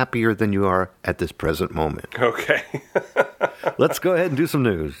more happier than you are at this present moment. Okay. Let's go ahead and do some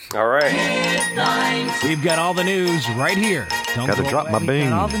news. All right. We've got all the news right here. Don't Gotta go drop away. my bing.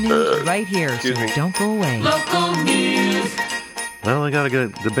 Got all the news right here, so Excuse me. don't go away. Local news. Well, I gotta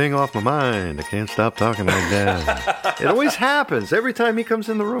get the Bing off my mind. I can't stop talking like that. It always happens. Every time he comes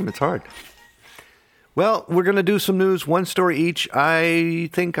in the room, it's hard. Well, we're going to do some news, one story each. I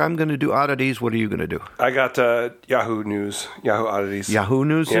think I'm going to do oddities. What are you going to do? I got Yahoo News, Yahoo Oddities. Yahoo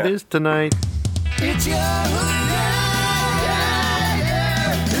News Yeah. it is tonight. It's Yahoo!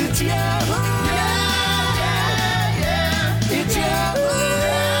 It's Yahoo! It's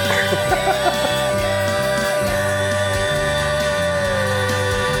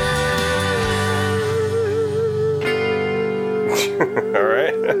All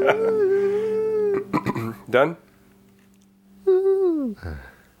right. Done?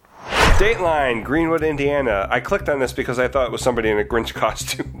 Dateline, Greenwood, Indiana. I clicked on this because I thought it was somebody in a Grinch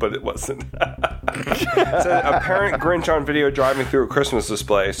costume, but it wasn't. It said apparent Grinch on video driving through a Christmas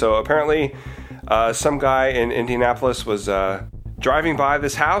display. So apparently some guy in Indianapolis was driving by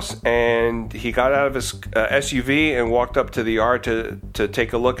this house, and he got out of his SUV and walked up to the yard to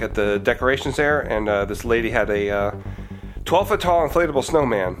take a look at the decorations there, and this lady had a 12-foot tall inflatable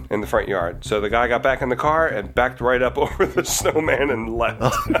snowman in the front yard. So the guy got back in the car and backed right up over the snowman and left.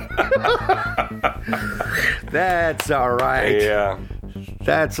 That's all right. Yeah.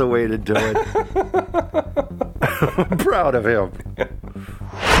 That's the way to do it. I'm proud of him.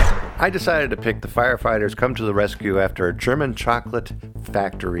 I decided to pick the firefighters come to the rescue after a German chocolate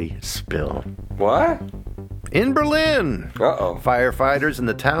factory spill. What? In Berlin, firefighters in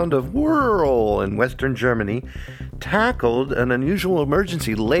the town of Wurl in western Germany tackled an unusual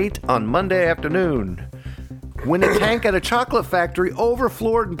emergency late on Monday afternoon when a tank at a chocolate factory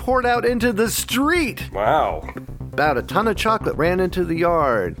overflowed and poured out into the street. Wow. About a ton of chocolate ran into the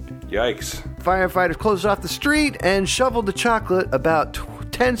yard. Yikes. Firefighters closed off the street and shoveled the chocolate about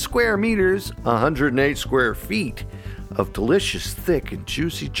 10 square meters, 108 square feet of delicious, thick, and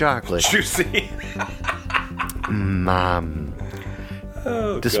juicy chocolate. Juicy.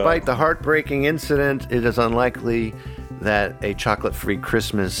 Despite the heartbreaking incident, it is unlikely that a chocolate-free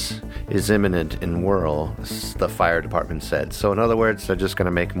Christmas is imminent in Wurl, the fire department said. So in other words, they're just going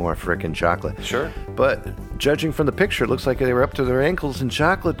to make more frickin' chocolate. Sure. But judging from the picture, it looks like they were up to their ankles in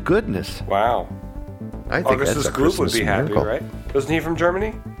chocolate goodness. Wow. I think Augustus that's a Gloop Christmas would be happy, miracle. right? Wasn't he from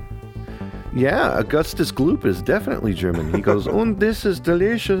Germany? Yeah, Augustus Gloop is definitely German. He goes, "Und this is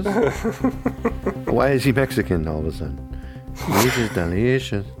delicious." Why is he Mexican all of a sudden? This is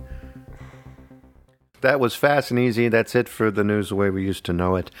delicious. That was fast and easy. That's it for the news the way we used to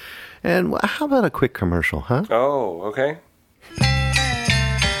know it. And how about a quick commercial, huh? Oh, okay.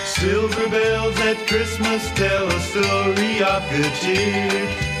 Silver bells at Christmas tell a story of good cheer.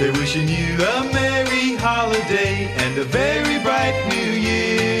 They're wishing you a merry holiday and a very bright new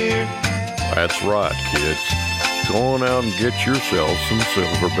year. That's right, kids. Go on out and get yourselves some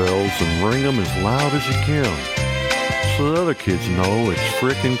silver bells and ring them as loud as you can, so the other kids know it's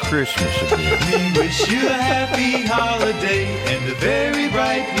frickin' Christmas again. We wish you a happy holiday and a very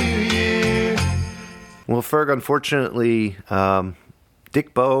bright new year. Well, Ferg, unfortunately,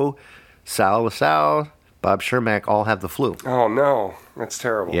 Dick Bowe, Sal LaSalle, Bob Shermack all have the flu. Oh, no. That's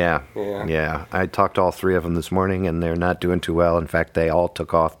terrible. Yeah. I talked to all three of them this morning, and they're not doing too well. In fact, they all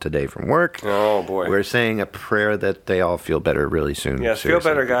took off today from work. Oh, boy. We're saying a prayer that they all feel better really soon. Yes, seriously.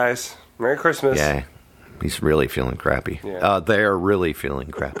 feel better, guys. Merry Christmas. Yeah. He's really feeling crappy. Yeah. They're really feeling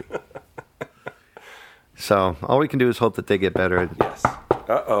crappy. So all we can do is hope that they get better. Yes.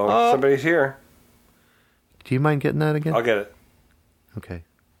 Uh-oh. Somebody's here. Do you mind getting that again? I'll get it. Okay.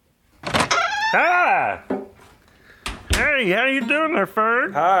 Hi! Hey, how you doing there,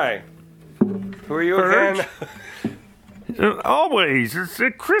 Ferg? Hi. Who are you Ferg? again? Always. It's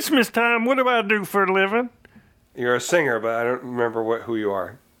at Christmas time. What do I do for a living? You're a singer, but I don't remember who you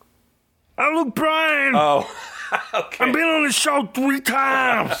are. I'm Luke Bryan. Oh, okay. I've been on the show 3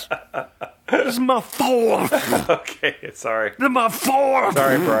 times. This is my 4th. Okay, sorry. This is my 4th.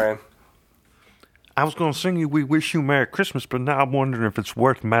 Sorry, Brian. I was going to sing you We Wish You Merry Christmas, but now I'm wondering if it's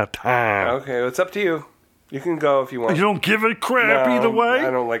worth my time. Okay, well, it's up to you. You can go if you want. You don't give a crap either way? I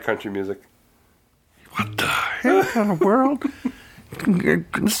don't like country music. What the hell kind of world?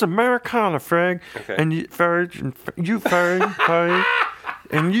 This is Americana, Ferg. Okay. And you, Ferg,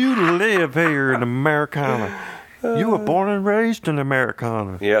 and you live here in Americana. You were born and raised in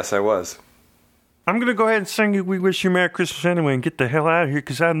Americana. Yes, I was. I'm going to go ahead and sing you We Wish You Merry Christmas anyway and get the hell out of here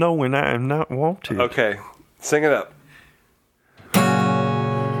because I know when I am not want to. Okay, sing it up.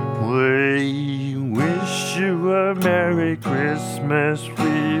 We wish you a Merry Christmas.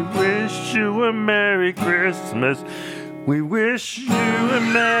 We wish you a Merry Christmas. We wish you a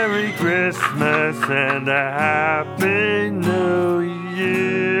Merry Christmas and a Happy New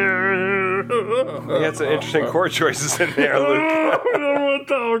Year. You had some interesting chord choices in there, Luke. I don't want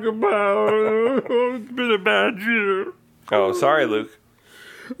to talk about it. It's been a bad year. Oh, sorry, Luke.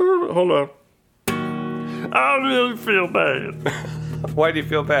 Hold on. I really feel bad. Why do you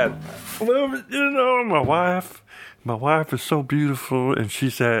feel bad? Well, you know, my wife is so beautiful, and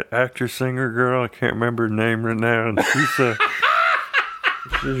she's that actor, singer girl. I can't remember her name right now. And she's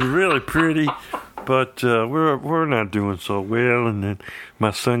really pretty, but we're not doing so well. And then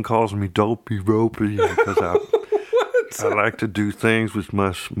my son calls me Dopey Ropey because I like to do things with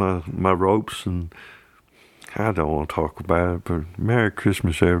my ropes, and I don't want to talk about it. But Merry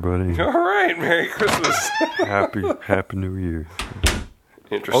Christmas, everybody. All right, Merry Christmas. Happy New Year.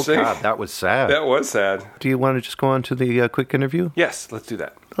 Interesting. Oh, God, that was sad. That was sad. Do you want to just go on to the quick interview? Yes, let's do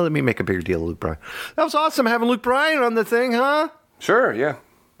that. Well, let me make a bigger deal of Luke Bryan. That was awesome having Luke Bryan on the thing, huh? Sure, yeah.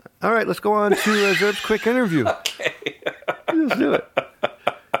 All right, let's go on to Zerb's quick interview. Okay. Let's do it.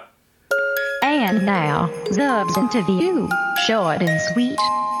 And now, Zerb's interview. Short and sweet.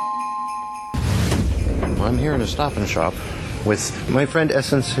 Well, I'm here in a Stop and Shop with my friend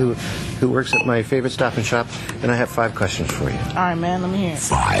Essence, who works at my favorite Stop and Shop, and I have 5 questions for you. All right, man, let me hear it.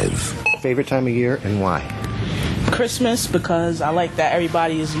 5. Favorite time of year and why? Christmas, because I like that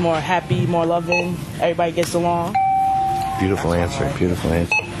everybody is more happy, more loving, everybody gets along. Beautiful answer. Beautiful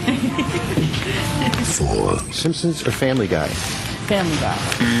answer. 4. Simpsons or Family Guy? Family Guy.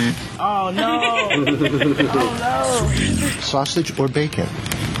 Oh, no. Oh, no. Sausage or bacon?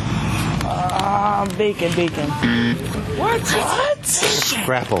 Bacon. What?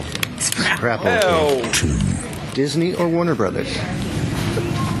 Scrapple. Scrapple. No. 2. Disney or Warner Brothers?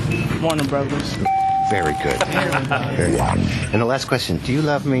 Warner Brothers. Very good. Very good. And the last question, do you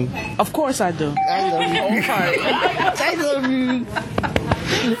love me? Of course I do. I love you. I love you.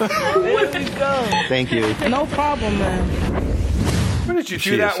 There we go. Thank you. No problem, man. What, did you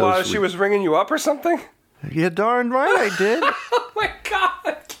She do is that so while sweet. she was ringing you up or something? You're darn right I did. Oh my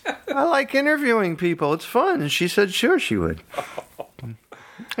God. I like interviewing people. It's fun. And she said sure she would.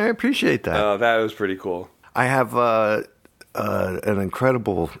 I appreciate that. Oh, that was pretty cool. I have an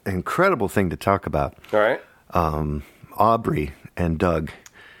incredible thing to talk about. All right. Aubrey and Doug.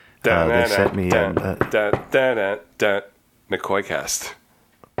 They sent me McCoy cast.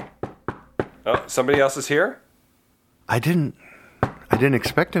 Oh, somebody else is here? I didn't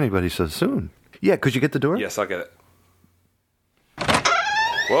expect anybody so soon. Yeah, could you get the door? Yes, I'll get it.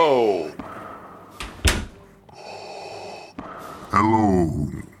 Whoa. Hello.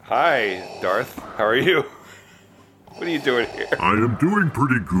 Hi, Darth. How are you? What are you doing here? I am doing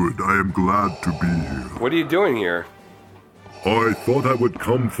pretty good. I am glad to be here. What are you doing here? I thought I would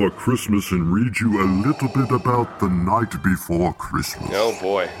come for Christmas and read you a little bit about the night before Christmas. Oh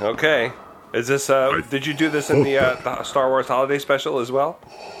boy. Okay. Is this? Did you do this in the Star Wars Holiday Special as well?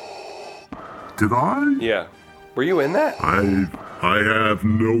 Did I? Yeah. Were you in that? I have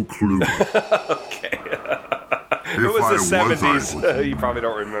no clue. Okay. It was the 70s. You probably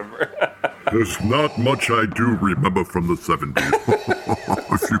don't remember. There's not much I do remember from the 70s,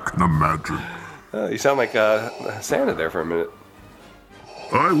 if you can imagine. You sound like Santa there for a minute.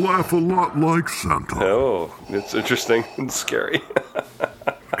 I laugh a lot like Santa. Oh, it's interesting and scary.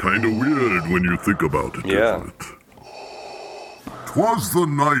 Kind of weird when you think about it, Yeah. isn't it? 'Twas the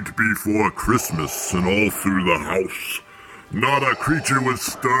night before Christmas, and all through the house, not a creature was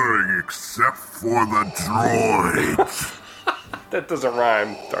stirring except for the droids. That doesn't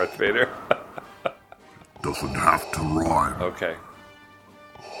rhyme, Darth Vader. Doesn't have to rhyme. Okay.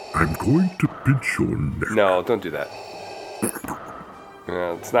 I'm going to pinch your neck. No, don't do that.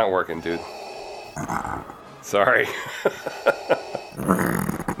 No, it's not working, dude. Sorry.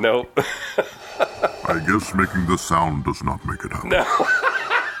 Nope. I guess making the sound does not make it happen. No.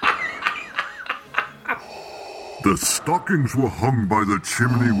 The stockings were hung by the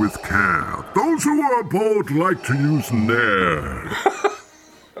chimney with care. Those who are bold like to use Nair.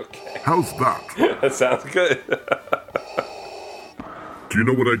 Okay. How's that? That sounds good. Do you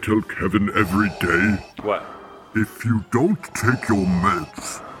know what I tell Kevin every day? What? If you don't take your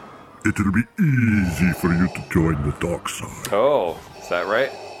meds, it'll be easy for you to join the dark side. Oh, is that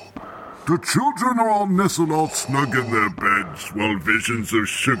right? The children are all nestled all snug in their beds, while visions of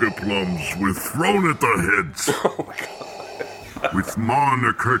sugar plums were thrown at their heads. Oh, my God. With Ma in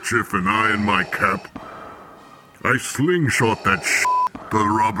a kerchief and I in my cap, I slingshot that shit. The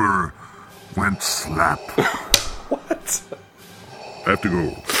rubber went slap. What? I have to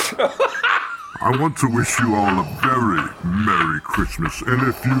go. I want to wish you all a very Merry Christmas, and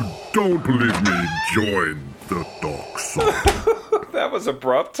if you don't believe me, join the dark side. That was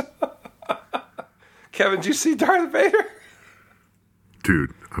abrupt. Kevin, did you see Darth Vader?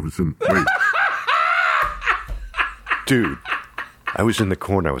 Dude, I was in... Wait. Dude, I was in the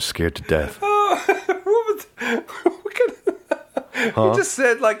corner. I was scared to death. He just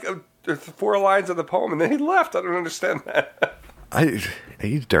said like 4 lines of the poem, and then he left. I don't understand that.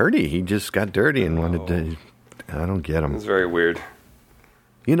 He's dirty. He just got dirty and wanted to... I don't get him. It's very weird.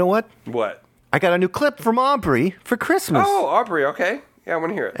 You know what? What? I got a new clip from Aubrey for Christmas. Oh, Aubrey, okay. Yeah, I want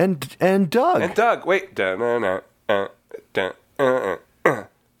to hear it. And Doug. And Doug. Wait.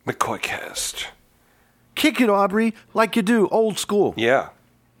 McCoy cast. Kick it, Aubrey, like you do, old school. Yeah.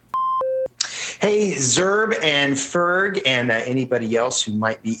 Hey, Zerb and Ferg and anybody else who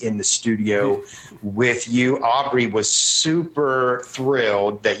might be in the studio with you. Aubrey was super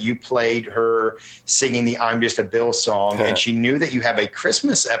thrilled that you played her singing the I'm Just a Bill song, and she knew that you have a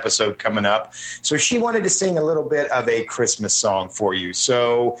Christmas episode coming up, so she wanted to sing a little bit of a Christmas song for you.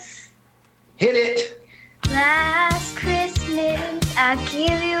 So hit it. Last Christmas, I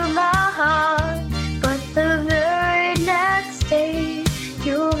gave you my heart, but the very next day,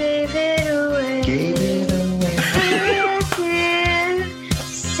 you gave it away.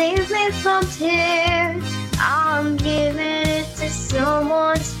 Save me from tears. I'm giving it to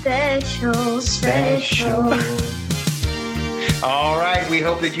someone special. All right, we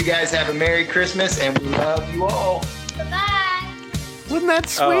hope that you guys have a Merry Christmas, and we love you all. Bye-bye. Wasn't that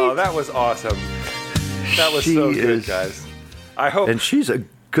sweet? Oh, that was awesome. That was so good, guys. I hope. And she's a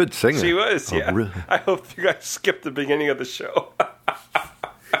good singer. She was, yeah. Really. I hope you guys skipped the beginning of the show.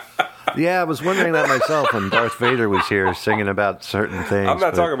 Yeah, I was wondering that myself when Darth Vader was here singing about certain things. I'm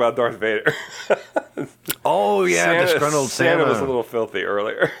not talking about Darth Vader. Oh, yeah, disgruntled Santa. Santa was a little filthy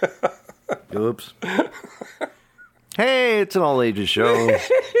earlier. Oops. Hey, it's an all ages show.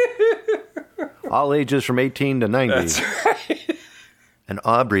 All ages from 18 to 90. That's right. And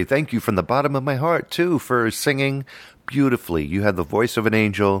Aubrey, thank you from the bottom of my heart, too, for singing beautifully. You have the voice of an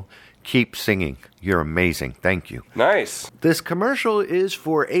angel. Keep singing. You're amazing. Thank you. Nice. This commercial is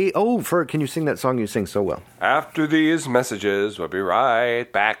for can you sing that song you sing so well? After these messages, we'll be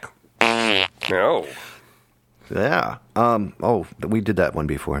right back. No. Yeah. We did that one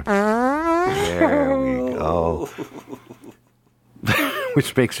before. There we go.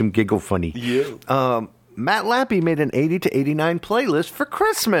 Which makes him giggle funny. Yeah. Matt Lappy made an 80 to 89 playlist for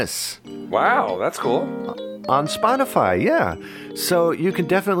Christmas. Wow, that's cool. On Spotify, yeah. So you can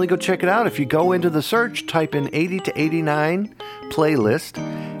definitely go check it out. If you go into the search, type in 80 to 89 playlist,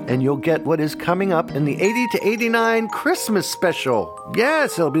 and you'll get what is coming up in the 80 to 89 Christmas special.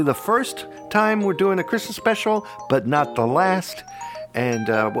 Yes, it'll be the first time we're doing a Christmas special, but not the last. And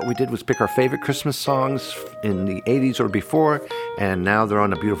what we did was pick our favorite Christmas songs in the 80s or before, and now they're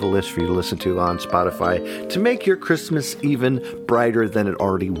on a beautiful list for you to listen to on Spotify to make your Christmas even brighter than it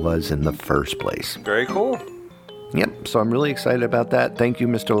already was in the first place. Very cool. Yep, so I'm really excited about that. Thank you,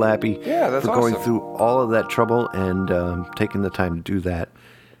 Mr. Lappy, that's for going awesome. through all of that trouble and taking the time to do that.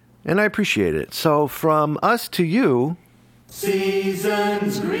 And I appreciate it. So from us to you...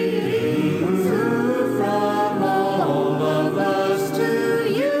 Season's greetings from all of us to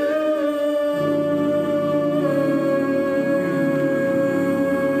you.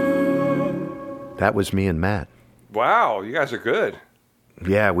 That was me and Matt. Wow, you guys are good.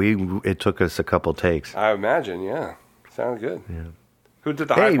 Yeah, it took us a couple takes. I imagine, yeah. Sounded good. Yeah. Who did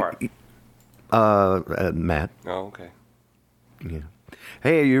the high part? Matt. Oh, okay. Yeah.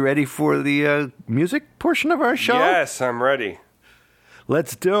 Hey, are you ready for the music portion of our show? Yes, I'm ready.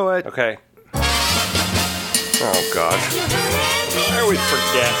 Let's do it. Okay. Oh, God. I always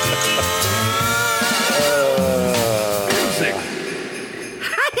forget.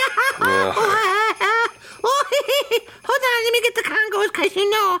 Hold on, let me get the congos, because you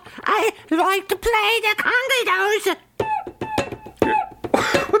know I like to play the congos.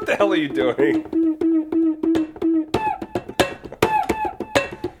 What the hell are you doing?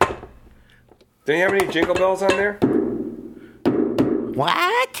 Do you have any jingle bells on there?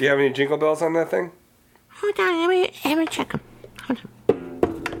 What? Do you have any jingle bells on that thing? Hold on, let me check them. Hold on.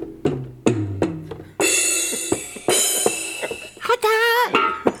 Hold on.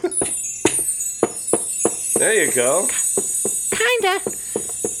 There you go. Kinda.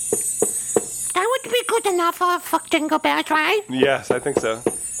 That would be good enough for jingle bells, right? Yes, I think so.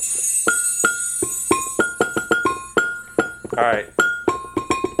 All right.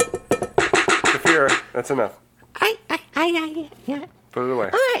 That's enough. Yeah. Put it away.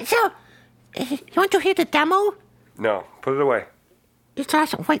 All right, so, you want to hear the demo? No, put it away. It's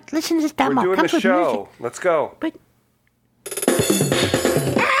awesome. Wait, listen to this demo. We're doing Comes the with show. music. Let's go. But...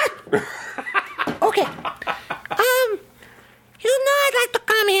 Okay. You know I like to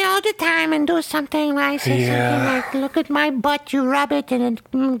come here all the time and do something like, say something like, look at my butt, you rub it, and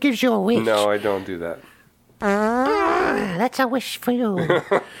it gives you a wish. No, I don't do that. That's a wish for you.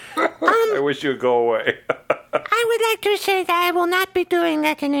 I wish you would go away. I would like to say that I will not be doing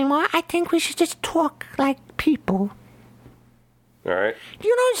that anymore. I think we should just talk like people. All right. Do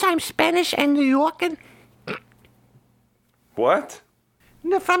you notice I'm Spanish and New Yorker? What?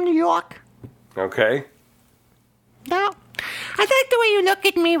 They're from New York. Okay. No. I like the way you look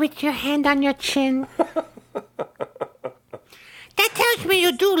at me with your hand on your chin. That tells me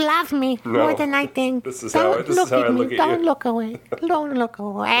you do love me more than I think. This is how I look at you. Don't look away. Don't look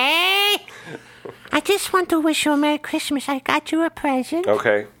away. I just want to wish you a Merry Christmas. I got you a present.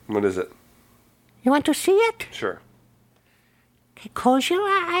 Okay. What is it? You want to see it? Sure. Okay, close your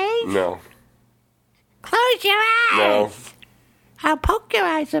eyes. No. Close your eyes. No. I'll poke your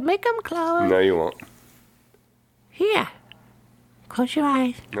eyes and make them close. No, you won't. Here. Close your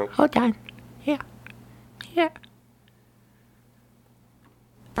eyes. Nope. Hold on. Here. Here.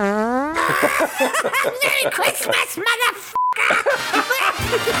 Merry Christmas, motherfucker!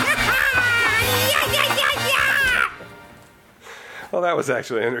 Yeah. Well, that was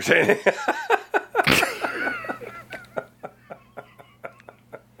actually entertaining.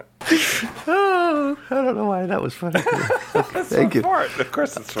 Oh, I don't know why that was funny. Thank you. Of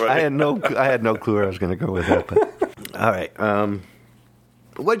course it's funny. I had no clue where I was going to go with that. But all right.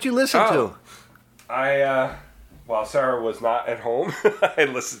 What'd you listen to? While Sarah was not at home, I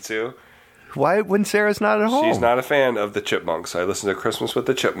listened to. Why when Sarah's not at home? She's not a fan of the Chipmunks. I listened to Christmas with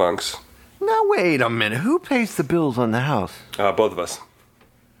the Chipmunks. Now, wait a minute. Who pays the bills on the house? Both of us.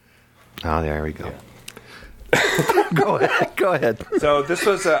 Oh, there we go. Yeah. Go ahead. So this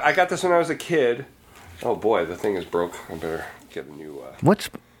was, I got this when I was a kid. Oh boy, the thing is broke. I better get a new... What's...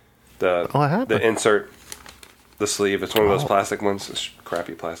 what happened? The insert, the sleeve. It's one of those plastic ones, those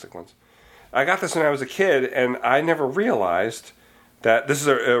crappy plastic ones. I got this when I was a kid, and I never realized that this is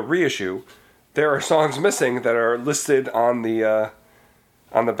a reissue. There are songs missing that are listed on the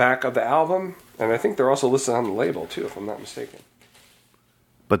back of the album, and I think they're also listed on the label too, if I'm not mistaken.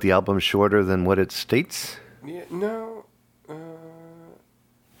 But the album's shorter than what it states? Yeah, no,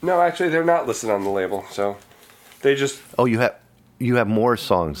 actually, they're not listed on the label. So they just. Oh, you have more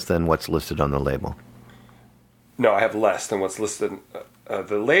songs than what's listed on the label. No, I have less than what's listed.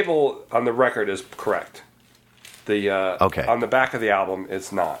 The label on the record is correct. On the back of the album,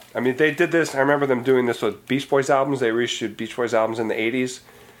 it's not. I mean, they did this. I remember them doing this with Beach Boys albums. They reissued Beach Boys albums in the 80s,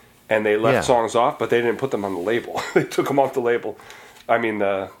 and they left songs off, but they didn't put them on the label. They took them off the label. I mean,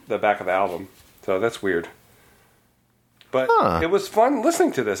 the back of the album. So that's weird. But it was fun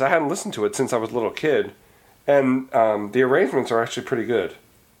listening to this. I hadn't listened to it since I was a little kid, and the arrangements are actually pretty good.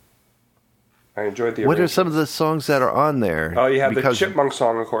 I enjoyed the arrangements. What are some of the songs that are on there? Oh, you have the Chipmunk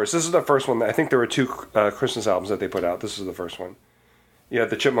song, of course. This is the first one. I think there were 2 Christmas albums that they put out. This is the first one. You have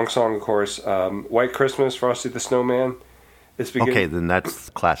the Chipmunk song, of course. White Christmas, Frosty the Snowman. Okay, then that's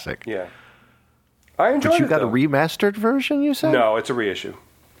classic. Yeah. I enjoyed it, But you got a remastered version, you said? No, it's a reissue.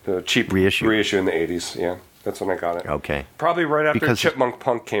 A cheap reissue in the 80s, yeah. That's when I got it. Okay. Probably right after Chipmunk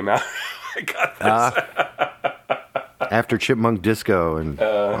Punk came out. I got this. After Chipmunk Disco and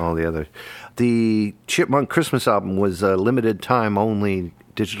all the others. The Chipmunk Christmas album was a limited time only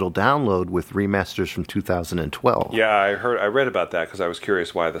digital download with remasters from 2012. Yeah, I read about that because I was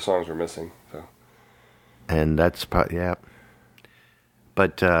curious why the songs were missing. So. And that's probably, yeah.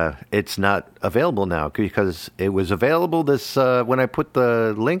 But it's not available now because it was available this when I put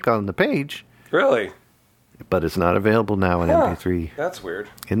the link on the page. Really? But it's not available now in MP3. That's weird.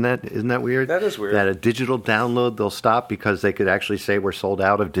 Isn't that weird? That is weird. That a digital download they'll stop because they could actually say we're sold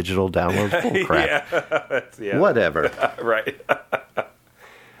out of digital downloads. Bull crap. Yeah. Whatever. Right.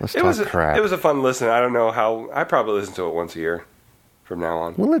 Let's talk crap. It was a fun listen. I don't know how. I probably listen to it once a year from now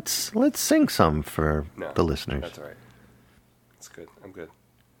on. Well, let's sing some for the listeners. That's all right. It's good. I'm good.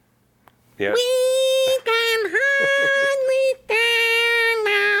 Yeah. We can hardly turn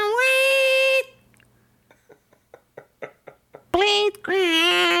away. Please,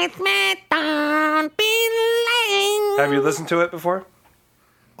 Christmas, don't be late. Have you listened to it before?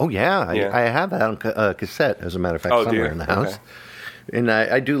 Oh, yeah. I have that on cassette, as a matter of fact, somewhere in the house. Okay. And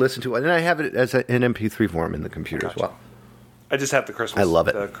I do listen to it. And I have it as an MP3 form in the computer as well. I just have the Christmas. I love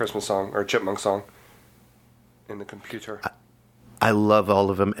it. The Christmas song, or Chipmunk song in the computer. I love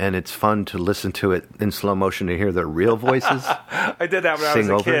all of them, and it's fun to listen to it in slow motion to hear their real voices. I did that when I was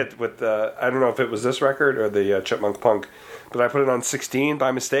a kid with, I don't know if it was this record or the Chipmunk Punk, but I put it on 16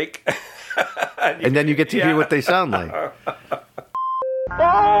 by mistake. And then you get to hear what they sound like.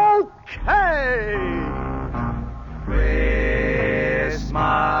 Okay.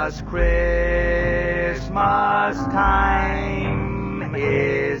 Christmas time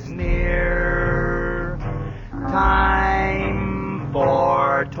is near. Time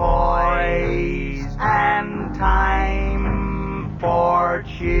for toys and time for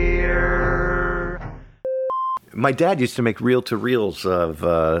cheer. My dad used to make reel-to-reels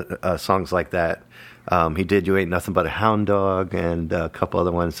of songs like that. He did "You Ain't Nothing But a Hound Dog" and a couple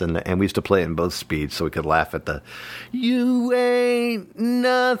other ones, and we used to play it in both speeds so we could laugh at the "You ain't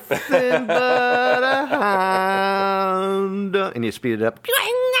nothing but a hound dog," and you speed it up. "You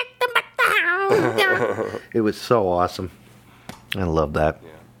ain't nothing but a hound dog." It was so awesome. I love that. Yeah.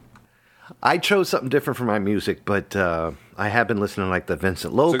 I chose something different for my music, but I have been listening to like the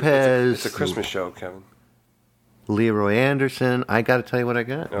Vincent Lopez. It's a Christmas show, Kevin. Leroy Anderson. I got to tell you what I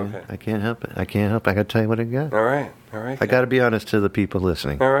got. Okay. I can't help it. I got to tell you what I got. All right. I got to be honest to the people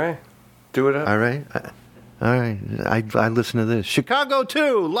listening. All right. Do it up. All right. I listen to this. Chicago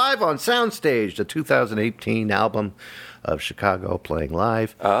 2, live on Soundstage, the 2018 album of Chicago playing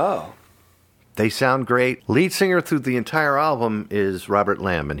live. Oh. They sound great. Lead singer through the entire album is Robert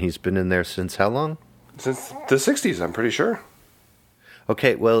Lamb, and he's been in there since how long? Since the 60s, I'm pretty sure.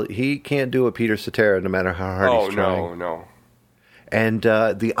 Okay, well, he can't do a Peter Cetera no matter how hard he's trying. Oh, no. And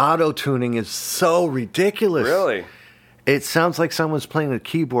the auto-tuning is so ridiculous. Really? It sounds like someone's playing a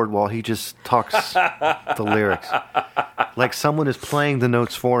keyboard while he just talks the lyrics. Like someone is playing the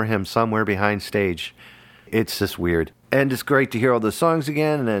notes for him somewhere behind stage. It's just weird. And it's great to hear all the songs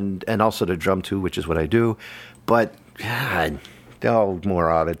again and also to drum too, which is what I do. But, God, more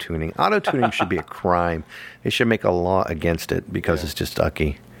auto-tuning. Auto-tuning should be a crime. They should make a law against it because it's just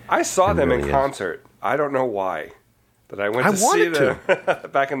sucky. I saw them really in concert. I don't know why. But I went to see them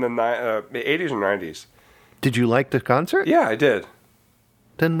back in the 80s or 90s. Did you like the concert? Yeah, I did.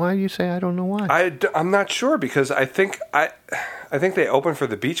 Then why do you say I don't know why? I'm not sure because I think they opened for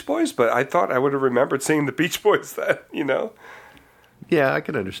the Beach Boys, but I thought I would have remembered seeing the Beach Boys then, you know? Yeah, I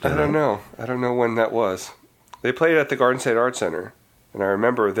can understand. I don't know. I don't know when that was. They played at the Garden State Arts Center, and I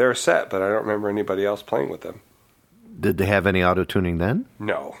remember their set, but I don't remember anybody else playing with them. Did they have any auto-tuning then?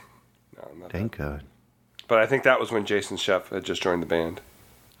 No, not Thank God. But I think that was when Jason Sheff had just joined the band.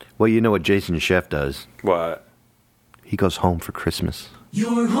 Well, you know what Jason Sheff does? What? He goes home for Christmas.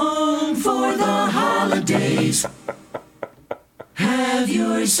 You're home for the holidays. Have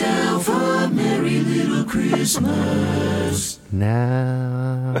yourself a merry little Christmas.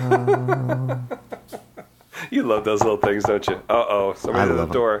 Now. You love those little things, don't you? Uh-oh, somebody's at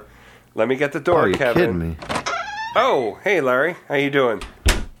the door. Let me get the door, you're Kevin. Kidding me. Oh, hey, Larry. How you doing?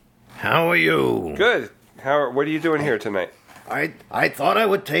 How are you? Good. What are you doing here tonight? I thought I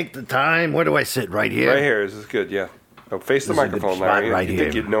would take the time. Where do I sit? Right here? Right here. This is good, yeah. Oh, face the This is a good microphone, spot Larry. right you here.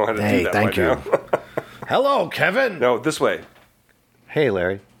 think you'd know how to Hey, do that thank by you. now. Hello, Kevin. No, this way. Hey,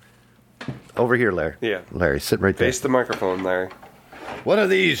 Larry. Over here, Larry. Yeah. Larry, sit right there. Face the microphone, Larry. What are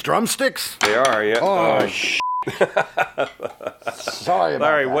these, drumsticks? They are, yeah. Oh, Sorry about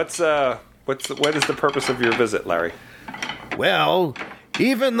Larry, that. What is the purpose of your visit, Larry? Well,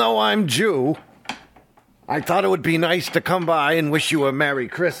 even though I'm Jew, I thought it would be nice to come by and wish you a Merry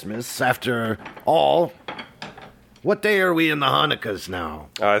Christmas. After all, what day are we in the Hanukkahs now?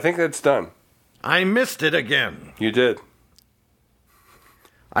 I think that's done. I missed it again. You did.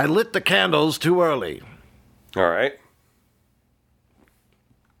 I lit the candles too early. All right.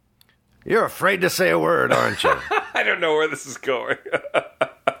 You're afraid to say a word, aren't you? I don't know where this is going.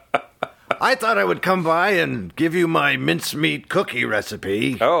 I thought I would come by and give you my mincemeat cookie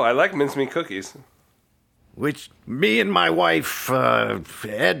recipe. Oh, I like mincemeat cookies. Which me and my wife,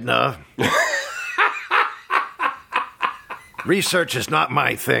 Edna... Research is not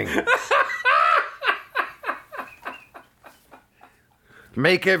my thing.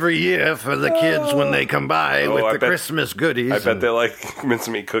 Make every year for the kids when they come by with the Christmas goodies. I bet they like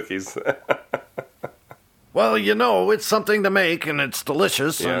mincemeat cookies. Well, you know, it's something to make, and it's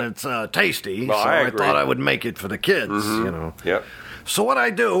delicious, Yeah. and it's tasty, Well, so I I agree. thought I would make it for the kids, Mhm. you know. Yep. So what I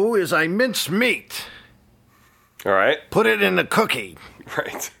do is I mince meat. All right. Put it in a cookie.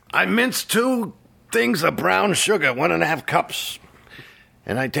 Right. I mince 2 things of brown sugar, 1.5 cups.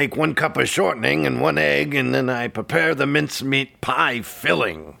 And I take 1 cup of shortening and 1 egg, and then I prepare the mincemeat pie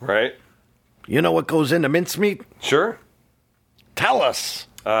filling. Right. You know what goes into mincemeat? Sure. Tell us.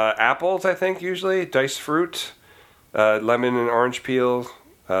 Apples, I think, usually. Diced fruit. Lemon and orange peel.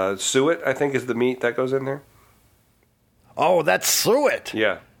 Suet, I think, is the meat that goes in there. Oh, that's suet.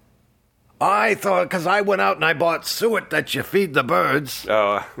 Yeah. I thought, because I went out and I bought suet that you feed the birds.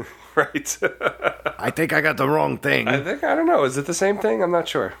 Oh, right. I think I got the wrong thing. I don't know. Is it the same thing? I'm not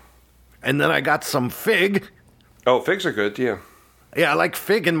sure. And then I got some fig. Oh, figs are good, yeah. Yeah, I like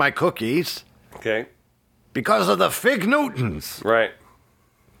fig in my cookies. Okay. Because of the Fig Newtons. Right.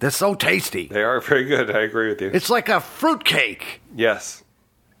 They're so tasty. They are very good. I agree with you. It's like a fruitcake Yes.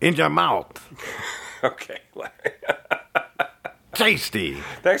 in your mouth. Okay, Larry. Tasty.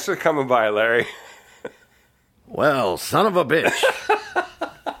 Thanks for coming by, Larry. Well, son of a bitch.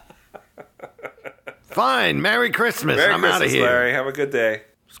 Fine. Merry Christmas. Merry I'm Christmas, out of here. Larry. Have a good day.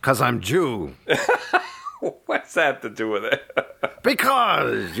 It's because I'm Jew. What's that have to do with it?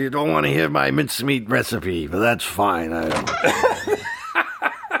 Because you don't want to hear my mincemeat recipe, but that's fine.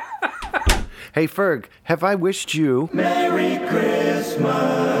 Hey, Ferg, have I wished you... Merry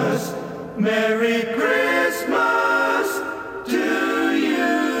Christmas, Merry Christmas to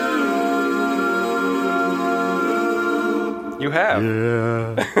you. You have.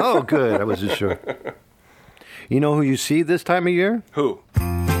 Yeah. Oh, good. I wasn't sure. You know who you see this time of year? Who?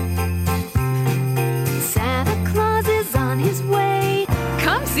 Santa Claus is on his way.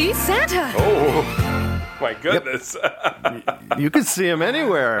 Come see Santa. Oh, my goodness. You can see him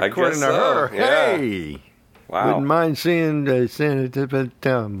anywhere, I according guess to so, her. yeah. Hey. Wow. Wouldn't mind seeing Santa.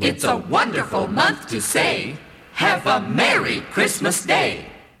 It's a wonderful month to say, have a Merry Christmas Day.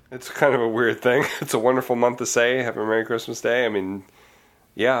 It's kind of a weird thing. It's a wonderful month to say, have a Merry Christmas Day. I mean,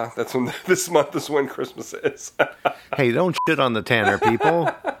 Yeah, that's when this month is when Christmas is. Hey, don't shit on the Tanner people.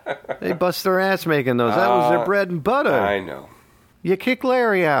 They bust their ass making those. That was their bread and butter. I know. You kick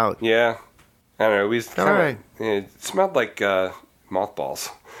Larry out. Yeah. I don't know. Right. It smelled like mothballs.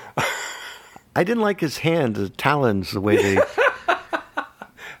 I didn't like his hand, his talons, the way they...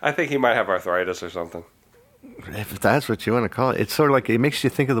 I think he might have arthritis or something. If that's what you want to call it. It's sort of like, it makes you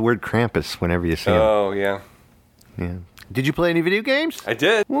think of the word Krampus whenever you see him. Oh, yeah. Yeah. Did you play any video games? I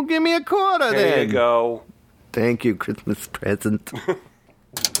did. Well, give me a quarter then. There you go. Thank you, Christmas present. Did you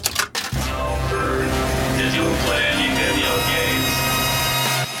play any video games?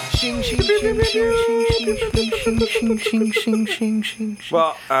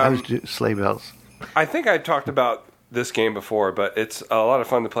 Well, I was sleigh bells. I think I talked about this game before, but it's a lot of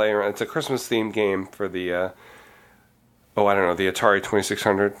fun to play. It's a Christmas-themed game for the, the Atari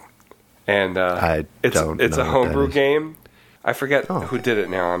 2600. And it's a homebrew game. I forget who did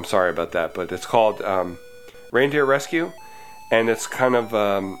it now. I'm sorry about that, but it's called Reindeer Rescue, and it's kind of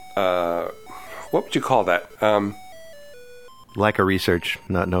what would you call that? Lack of research,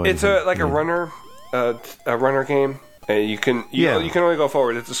 not knowing. It's a runner game. You can only go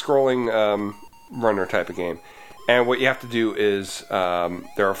forward. It's a scrolling runner type of game. And what you have to do is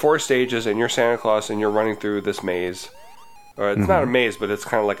there are 4 stages, and you're Santa Claus, and you're running through this maze. Or it's not a maze, but it's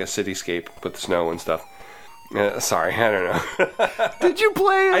kind of like a cityscape with snow and stuff. Sorry, I don't know. Did you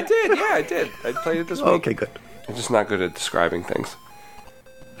play it? I did, yeah, I did. I played it this week. Okay, good. I'm just not good at describing things.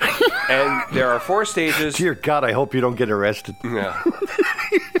 And there are 4 stages. Dear God, I hope you don't get arrested. Yeah.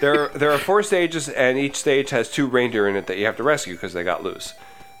 There are 4 stages, and each stage has 2 reindeer in it that you have to rescue because they got loose.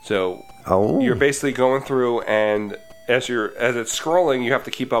 So you're basically going through, and as it's scrolling, you have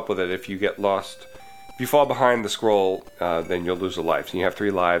to keep up with it. If you get lost, if you fall behind the scroll, then you'll lose a life. So you have 3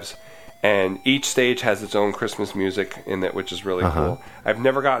 lives, and each stage has its own Christmas music in it, which is really cool. I've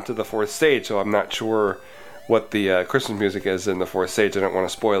never gotten to the 4th stage, so I'm not sure what the Christmas music is in the 4th stage. I don't want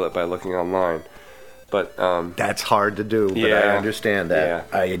to spoil it by looking online. But that's hard to do, but I understand that.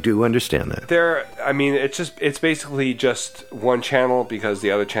 Yeah. I do understand that. It's basically just one channel because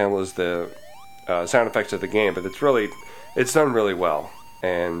the other channel is the sound effects of the game, but it's done really well.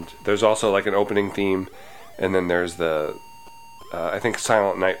 And there's also like an opening theme, and then there's the I think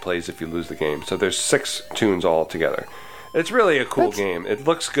Silent Night plays if you lose the game. So there's 6 tunes all together. It's really a cool game. It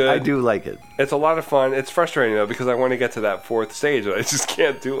looks good. I do like it. It's a lot of fun. It's frustrating though because I want to get to that 4th stage, but I just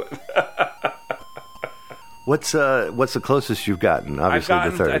can't do it. What's the closest you've gotten? Obviously,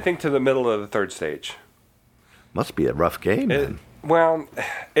 I've gotten, the 3rd. I think to the middle of the 3rd stage. Must be a rough game, man. Well,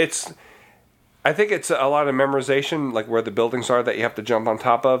 I think it's a lot of memorization, like where the buildings are that you have to jump on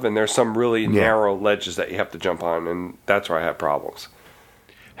top of, and there's some really narrow ledges that you have to jump on, and that's where I have problems.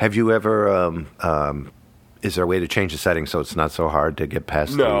 Have you ever? Is there a way to change the settings so it's not so hard to get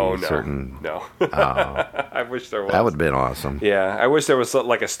past certain? No. Oh. I wish there was. That would have been awesome. Yeah, I wish there was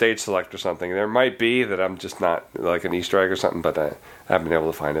like a stage select or something. There might be that I'm just not like an Easter egg or something, but I haven't been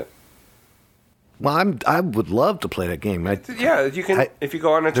able to find it. Well, I would love to play that game. You can if you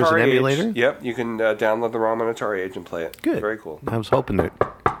go on Atari there's an emulator? Age. Yep, you can download the ROM on Atari Age and play it. Good, very cool. I was hoping that.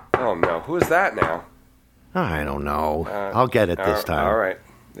 Oh no, who is that now? I don't know. I'll get it this time. All right,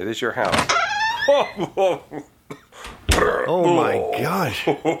 it is your house. Oh my gosh,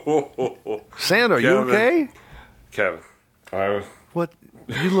 Santa, are you okay? Kevin, what?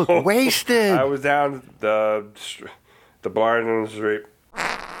 You look wasted. I was down the bar in the street.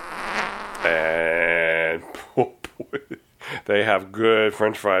 And they have good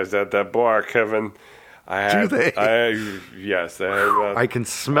French fries at that bar, Kevin. Do they? Yes, they have. I can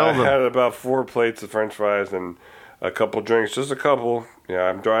smell them. I had about 4 plates of French fries and a couple drinks, just a couple. Yeah,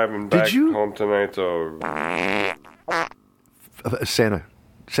 I'm driving back home tonight, so. Santa.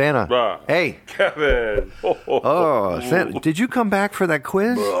 Hey, Kevin. Santa, did you come back for that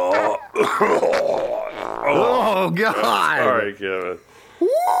quiz? Oh God! Sorry, Kevin.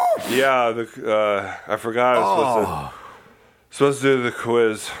 Yeah, I forgot I was supposed to do the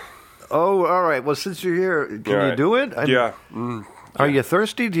quiz. Oh, all right. Well, since you're here, can you do it? Yeah. Are you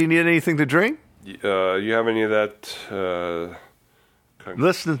thirsty? Do you need anything to drink? You have any of that?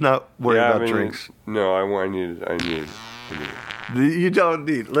 Let's not worry about drinks. No, I need it. You don't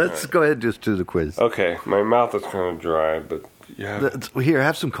need. Let's go ahead and just do the quiz. Okay, my mouth is kind of dry, but here,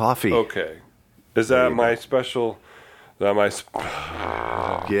 have some coffee. Okay, is that my special?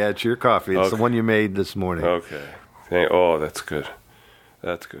 Yeah, it's your coffee. It's the one you made this morning. Okay. That's good.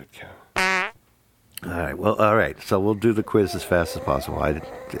 That's good, Ken. All right. Well, all right. So we'll do the quiz as fast as possible. I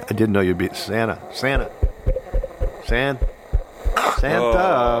didn't know you'd be Santa.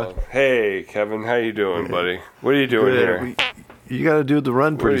 Oh, hey, Kevin. How you doing, buddy? What are you doing here? You got to do the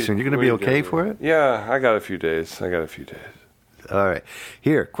run pretty soon. You're going to be what are you okay doing? for it? Yeah, I got a few days. All right.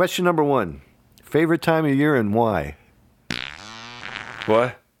 Here, question number 1. Favorite time of year and why?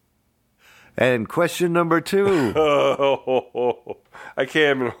 What? And question number 2. I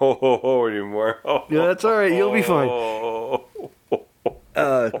can't even anymore. Yeah, that's all right. You'll be fine.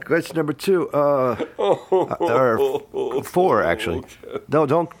 Question number 2. Or 4, actually. No,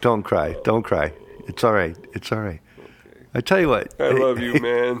 don't cry. Don't cry. It's all right. It's all right. I tell you what. I love you,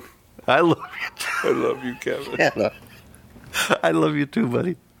 man. I love you too. I love you, Kevin. Yeah. I love you too,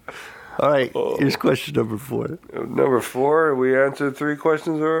 buddy. All right, here's question number 4. Number 4? We answered 3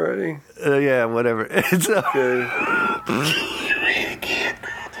 questions already? Yeah, whatever. It's okay.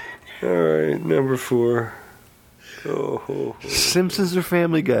 All right, number 4. Simpsons or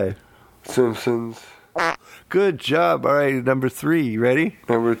Family Guy? Simpsons. Good job. All right, number 3. You ready?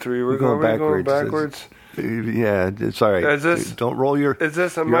 Number 3. We're going backwards. Going backwards? Yeah, it's all right. Is this, don't roll your. Is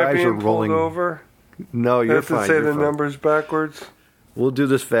this? Am your I eyes being are pulled rolling over? No, you're I have fine. to say you're the fine. numbers backwards. We'll do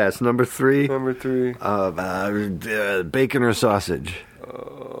this fast. Number 3. Number 3. Bacon or sausage?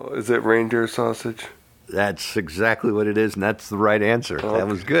 Is it reindeer sausage? That's exactly what it is, and that's the right answer. Okay. That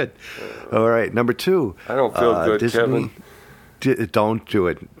was good. All right, number 2. I don't feel good, Disney, Kevin. Don't do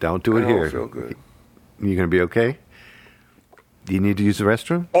it. Don't do it here. I don't feel good. You gonna be okay? Do you need to use the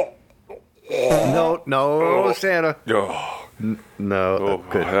restroom? No, Santa. No.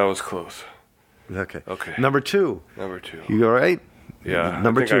 Good. That was close. Okay. Okay. Number 2. Number 2. You all right? Yeah.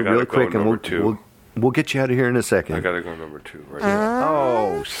 Number 2, real quick, and we'll get you out of here in a second. I gotta go number 2 right now.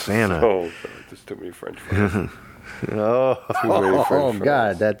 Oh, Santa. Oh, God, there's too many French fries. Too many French fries.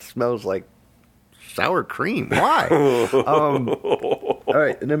 God, that smells like sour cream. Why? All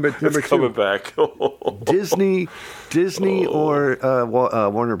right, number 2. Coming back. Disney or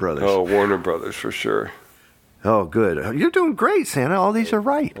Warner Brothers? Oh, Warner Brothers for sure. Oh, good. You're doing great, Santa. All these are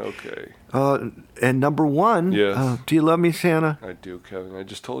right. Okay. And number 1. Yes. Do you love me, Santa? I do, Kevin. I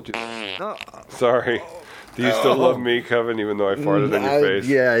just told you. Sorry. Do you still love me, Kevin, even though I farted in your face?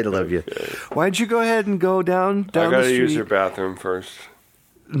 Yeah, I love you. Why'd you go ahead and go down I the gotta street? use your bathroom first.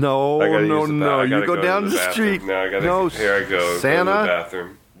 No. You go down the street. No, here I go. Santa. Go to the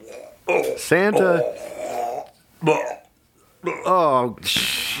bathroom. Santa. Oh,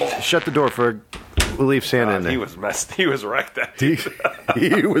 shut the door for. We'll leave Santa in there. He was messed. He was wrecked. That dude.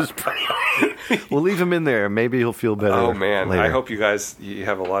 He was. We'll leave him in there. Maybe he'll feel better. Oh man! later. I hope you guys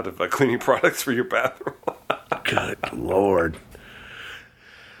have a lot of cleaning products for your bathroom. Good Lord.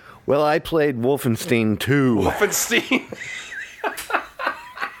 Well, I played Wolfenstein 2. Wolfenstein.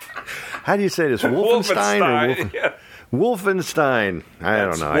 How do you say this? Wolfenstein or Wolfen? Yeah. Wolfenstein. I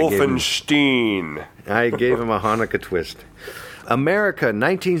don't know. Wolfenstein. I gave him a Hanukkah twist. America,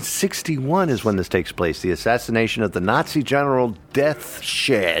 1961 is when this takes place. The assassination of the Nazi general Death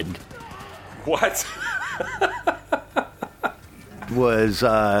Shed. What? Was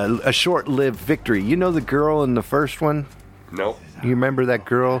a short-lived victory. You know the girl in the first one? Nope. You remember that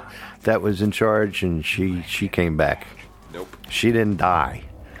girl that was in charge and she came back? Nope. She didn't die.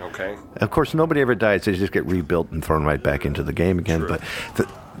 Okay. Of course, nobody ever dies. They just get rebuilt and thrown right back into the game again. True. But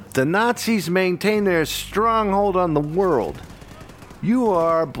the Nazis maintain their stronghold on the world. You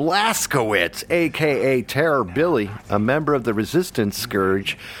are Blazkowicz, a.k.a. Terror Billy, a member of the resistance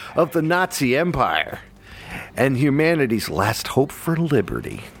scourge of the Nazi Empire and humanity's last hope for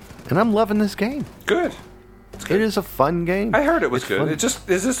liberty. And I'm loving this game. Good. It is a fun game. I heard it was good. Fun. Is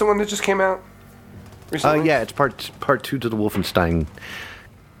this the one that just came out recently? Yeah, it's part 2 to the Wolfenstein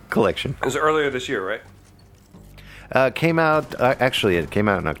collection. It was earlier this year, right? It came out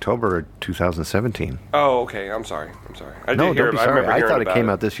in October 2017. Oh, okay. I'm sorry. I No, don't be sorry. I thought it came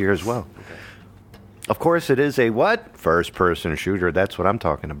out out this year as well. Okay. Of course, it is a what? First-person shooter. That's what I'm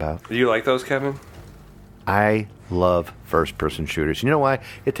talking about. Do you like those, Kevin? I love first-person shooters. You know why?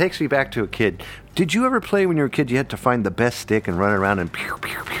 It takes me back to a kid. Did you ever play when you were a kid? You had to find the best stick and run around and pew,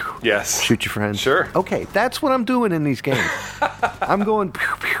 pew, pew. Yes. Shoot your friends? Sure. Okay, that's what I'm doing in these games. I'm going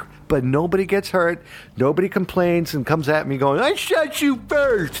pew, pew, but nobody gets hurt. Nobody complains and comes at me going, I shot you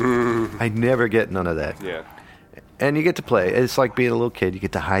first. I never get none of that. Yeah. And you get to play. It's like being a little kid. You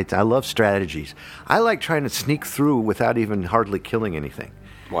get to hide. I love strategies. I like trying to sneak through without even hardly killing anything.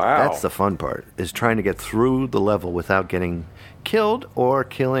 Wow. That's the fun part, is trying to get through the level without getting killed or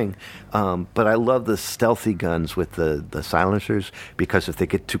killing. But I love the stealthy guns with the silencers, because if they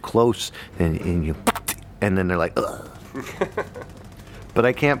get too close and then they're like, ugh. But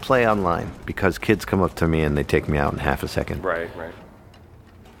I can't play online because kids come up to me and they take me out in half a second. Right.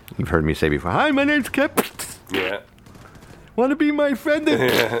 You've heard me say before, hi, my name's Kip. Yeah. Want to be my friend?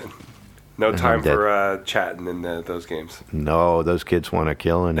 Yeah. No And time I'm dead. for chatting in those games. No, those kids want to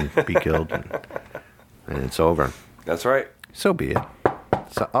kill and be killed, and it's over. That's right. So be it.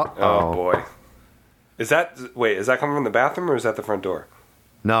 So, Oh boy. Is that coming from the bathroom or is that the front door?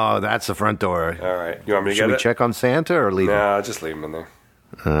 No, that's the front door. All right. You want me to Should get we it? check on Santa or leave him? No, just leave him in there.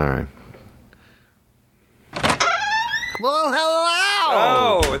 All right. Well,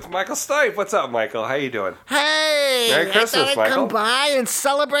 hello. Oh, it's Michael Stipe. What's up, Michael? How you doing? Hey, Merry Christmas, I thought I'd Michael. come by and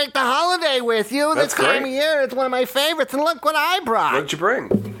celebrate the holiday with you. That's this time great. of year, it's one of my favorites, and look what I brought. What'd you bring?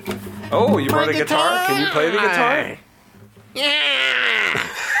 Oh, you brought a guitar? Can you play the guitar? Yeah.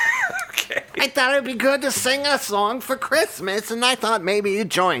 Okay. I thought it'd be good to sing a song for Christmas, and I thought maybe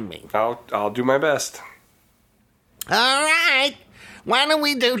you'd join me. I'll do my best. All right. Why don't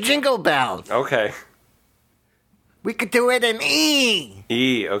we do Jingle Bells? Okay. We could do it in E.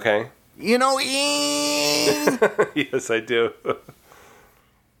 E, okay. You know E? Yes, I do.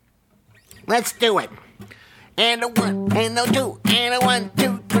 Let's do it. And a 1, and a 2, and a 1,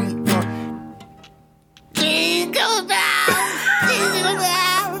 2, 3, 4. Jingle bells, jingle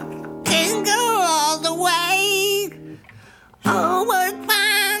bells, jingle all the way. Oh, what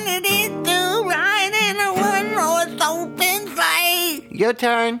fun it is to ride in a one-horse open sleigh. Your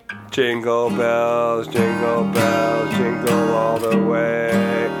turn. Jingle bells, jingle all the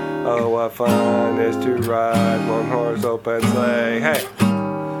way. Oh, what fun it is to ride one horse open sleigh. Hey.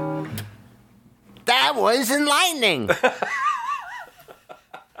 That was enlightening.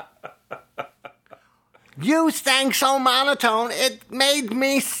 You sang so monotone, it made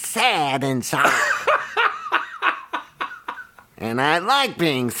me sad inside. And I like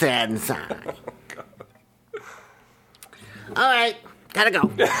being sad inside. All right, gotta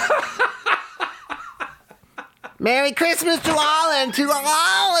go. Merry Christmas to all, and to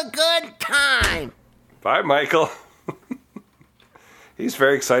all a good time. Bye, Michael. He's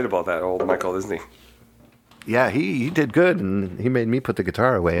very excited about that, old Michael, isn't he? Yeah, he did good, and he made me put the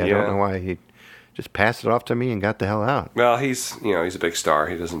guitar away. I Yeah. don't know why he just passed it off to me and got the hell out. Well, he's a big star.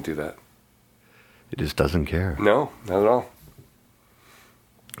 He doesn't do that. He just doesn't care. No, not at all.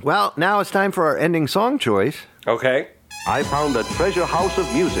 Well, now it's time for our ending song choice. Okay. I found a treasure house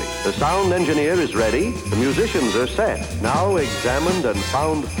of music. The sound engineer is ready. The musicians are set. Now examined and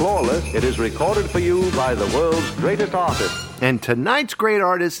found flawless, it is recorded for you by the world's greatest artist. And tonight's great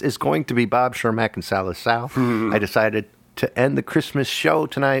artist is going to be Bob Shermack and Sal LaSalle. I decided to end the Christmas show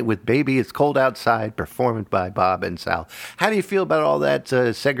tonight with Baby It's Cold Outside, performed by Bob and Sal. How do you feel about all that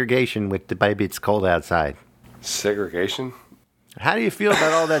segregation with the Baby It's Cold Outside? Segregation? How do you feel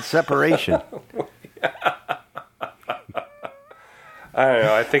about all that separation? I don't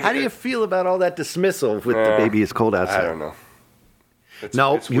know. I think. How do you feel about all that dismissal with the Baby It's Cold Outside? I don't know.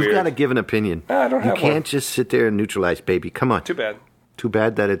 It's you've weird. got to give an opinion. I don't have You can't one. just sit there and neutralize Baby. Come on. Too bad. Too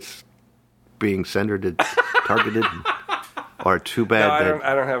bad that it's being centered, targeted, or too No, bad I that...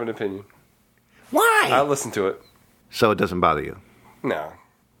 don't have an opinion. Why? I'll listen to it. So it doesn't bother you? No.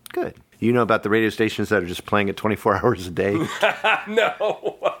 Good. You know about the radio stations that are just playing it 24 hours a day?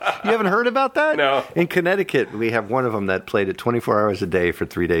 No. You haven't heard about that? No. In Connecticut, we have one of them that played it 24 hours a day for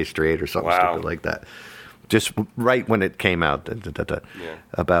 3 days straight or something Wow. stupid like that. Just right when it came out, Yeah.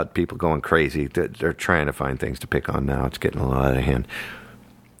 about people going crazy. They're trying to find things to pick on now. It's getting a lot out of hand.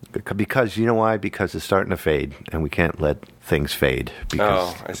 Because, you know why? Because it's starting to fade, and we can't let things fade.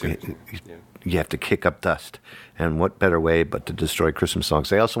 Because I see. you have to kick up dust. And what better way but to destroy Christmas songs?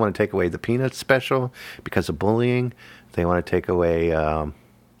 They also want to take away the Peanuts special because of bullying. They want to take away...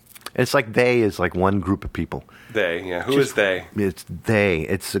 it's like they is like one group of people. They, yeah. Who is they? It's they.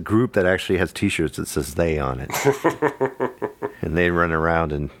 It's a group that actually has T-shirts that says "they" on it, and they run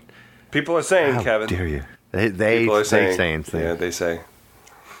around and. People are saying, How Kevin. dare you? They People are saying saying. things. Yeah, they say.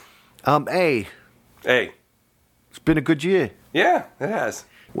 Hey, it's been a good year. Yeah, it has.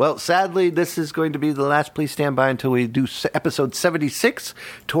 Well, sadly, this is going to be the last. Please stand by until we do episode 76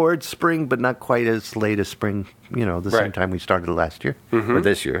 towards spring, but not quite as late as spring. You know, the same time we started last year or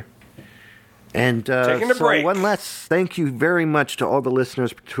this year. And Taking a so break. one last thank you very much to all the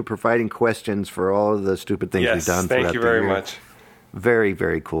listeners for providing questions for all of the stupid things we've Yes, done. thank throughout you the very year. much. Very,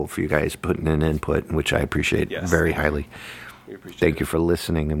 very cool for you guys putting in input, which I appreciate very highly. We appreciate Thank you for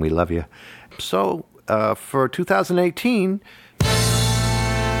listening, and we love you. So for 2018.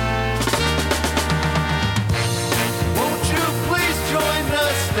 Won't you please join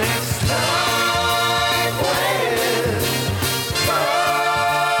us next time when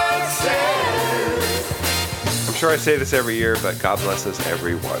God says I'm sure I say this every year, but God bless us,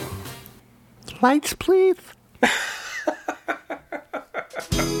 everyone. Lights, please.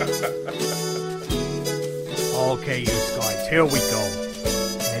 Okay, you guys, here we go.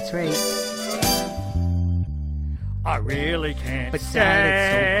 That's right. I really can't But say. Sal,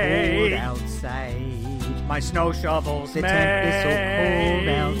 it's so cold outside. My snow shovels The may temp is so cold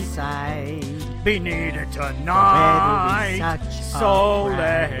outside. be needed The weather tonight. is such So a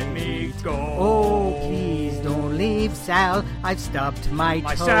let fright. me go. Oh, please don't leave, Sal. I've stubbed my toe.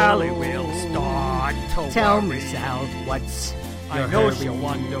 My Sally will start to Tell worry. me, Sal, what's your I know hurry? she'll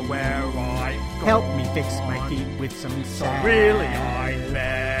wonder where I go. Help me fix my feet with some So sand. really I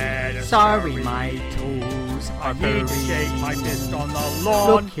better Sorry, scurry. my toes I are need to furry. shake my fist on the lawn.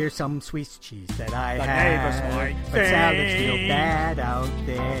 Look, here's some Swiss cheese that I The have. neighbors might But Sal, it's real think- bad out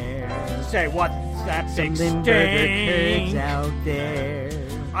there. Say what's that Some big Limburger stain? curds out there.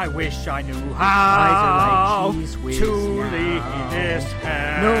 I wish I knew Eyes are how like cheese whiz to now. leave this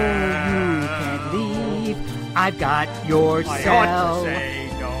house. No, you can't leave. I've got your I ought cell. to say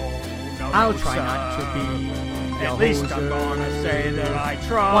no, I'll no, try sir. not to be At a least I'm hoser. gonna say that I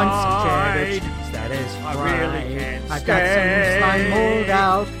tried. Want some cheddar cheese that is I fried. really can't I've got some slime mold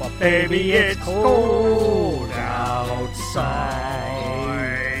out, but baby, it's cold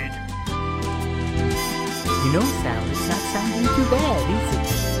outside. You know, Sal, it's not sounding too bad, is it?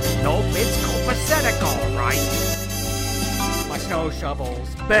 Nope, it's copacetic, all right. My snow shovels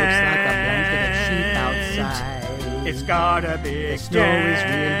bent. Looks like a blanket of sheep outside. It's gotta be The snow is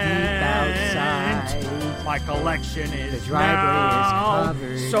real deep outside. My collection is The driveway is now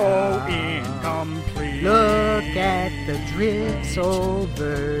covered so up. incomplete. Look at the drifts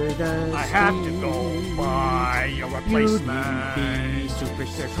over the I have to street. go buy a You replacement. needn't be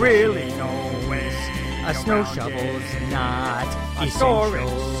superstitious. There's really no way A snow around shovel's it. not I store it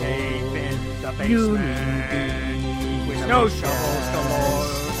essential. safe in the You basement. need With be snow shovels galore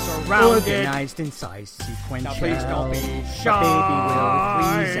surrounded. organized in size sequential. Now please don't be The baby will shy.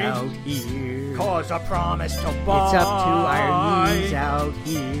 freeze out here. Cause I promise to buy. It's up to our knees out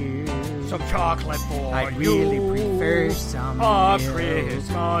here. Some chocolate for I'd you. really prefer some A milk.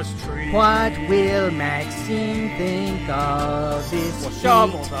 Christmas tree. What will Maxine think of this We'll heat?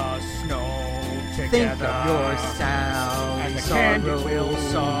 shovel the snow together. Think of your sound And the candy sorrow. will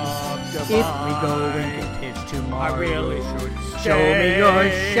subdivide. If we go and get hitched tomorrow, I really should show me your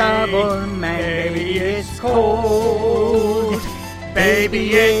stay. shovel, man. Baby, Baby, it's it's cold. Baby,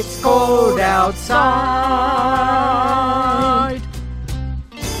 it's cold outside.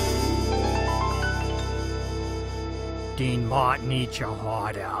 Dean Martin, eat your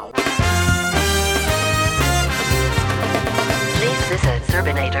heart out. Please visit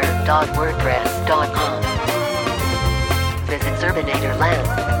Zerbinator.wordpress.com. Visit Zerbinatorland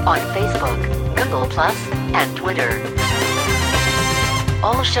on Facebook, Google+, and Twitter.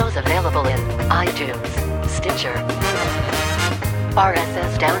 All shows available in iTunes, Stitcher,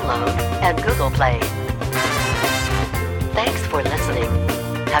 RSS download, and Google Play. Thanks for listening.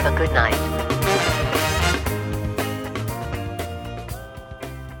 Have a good night.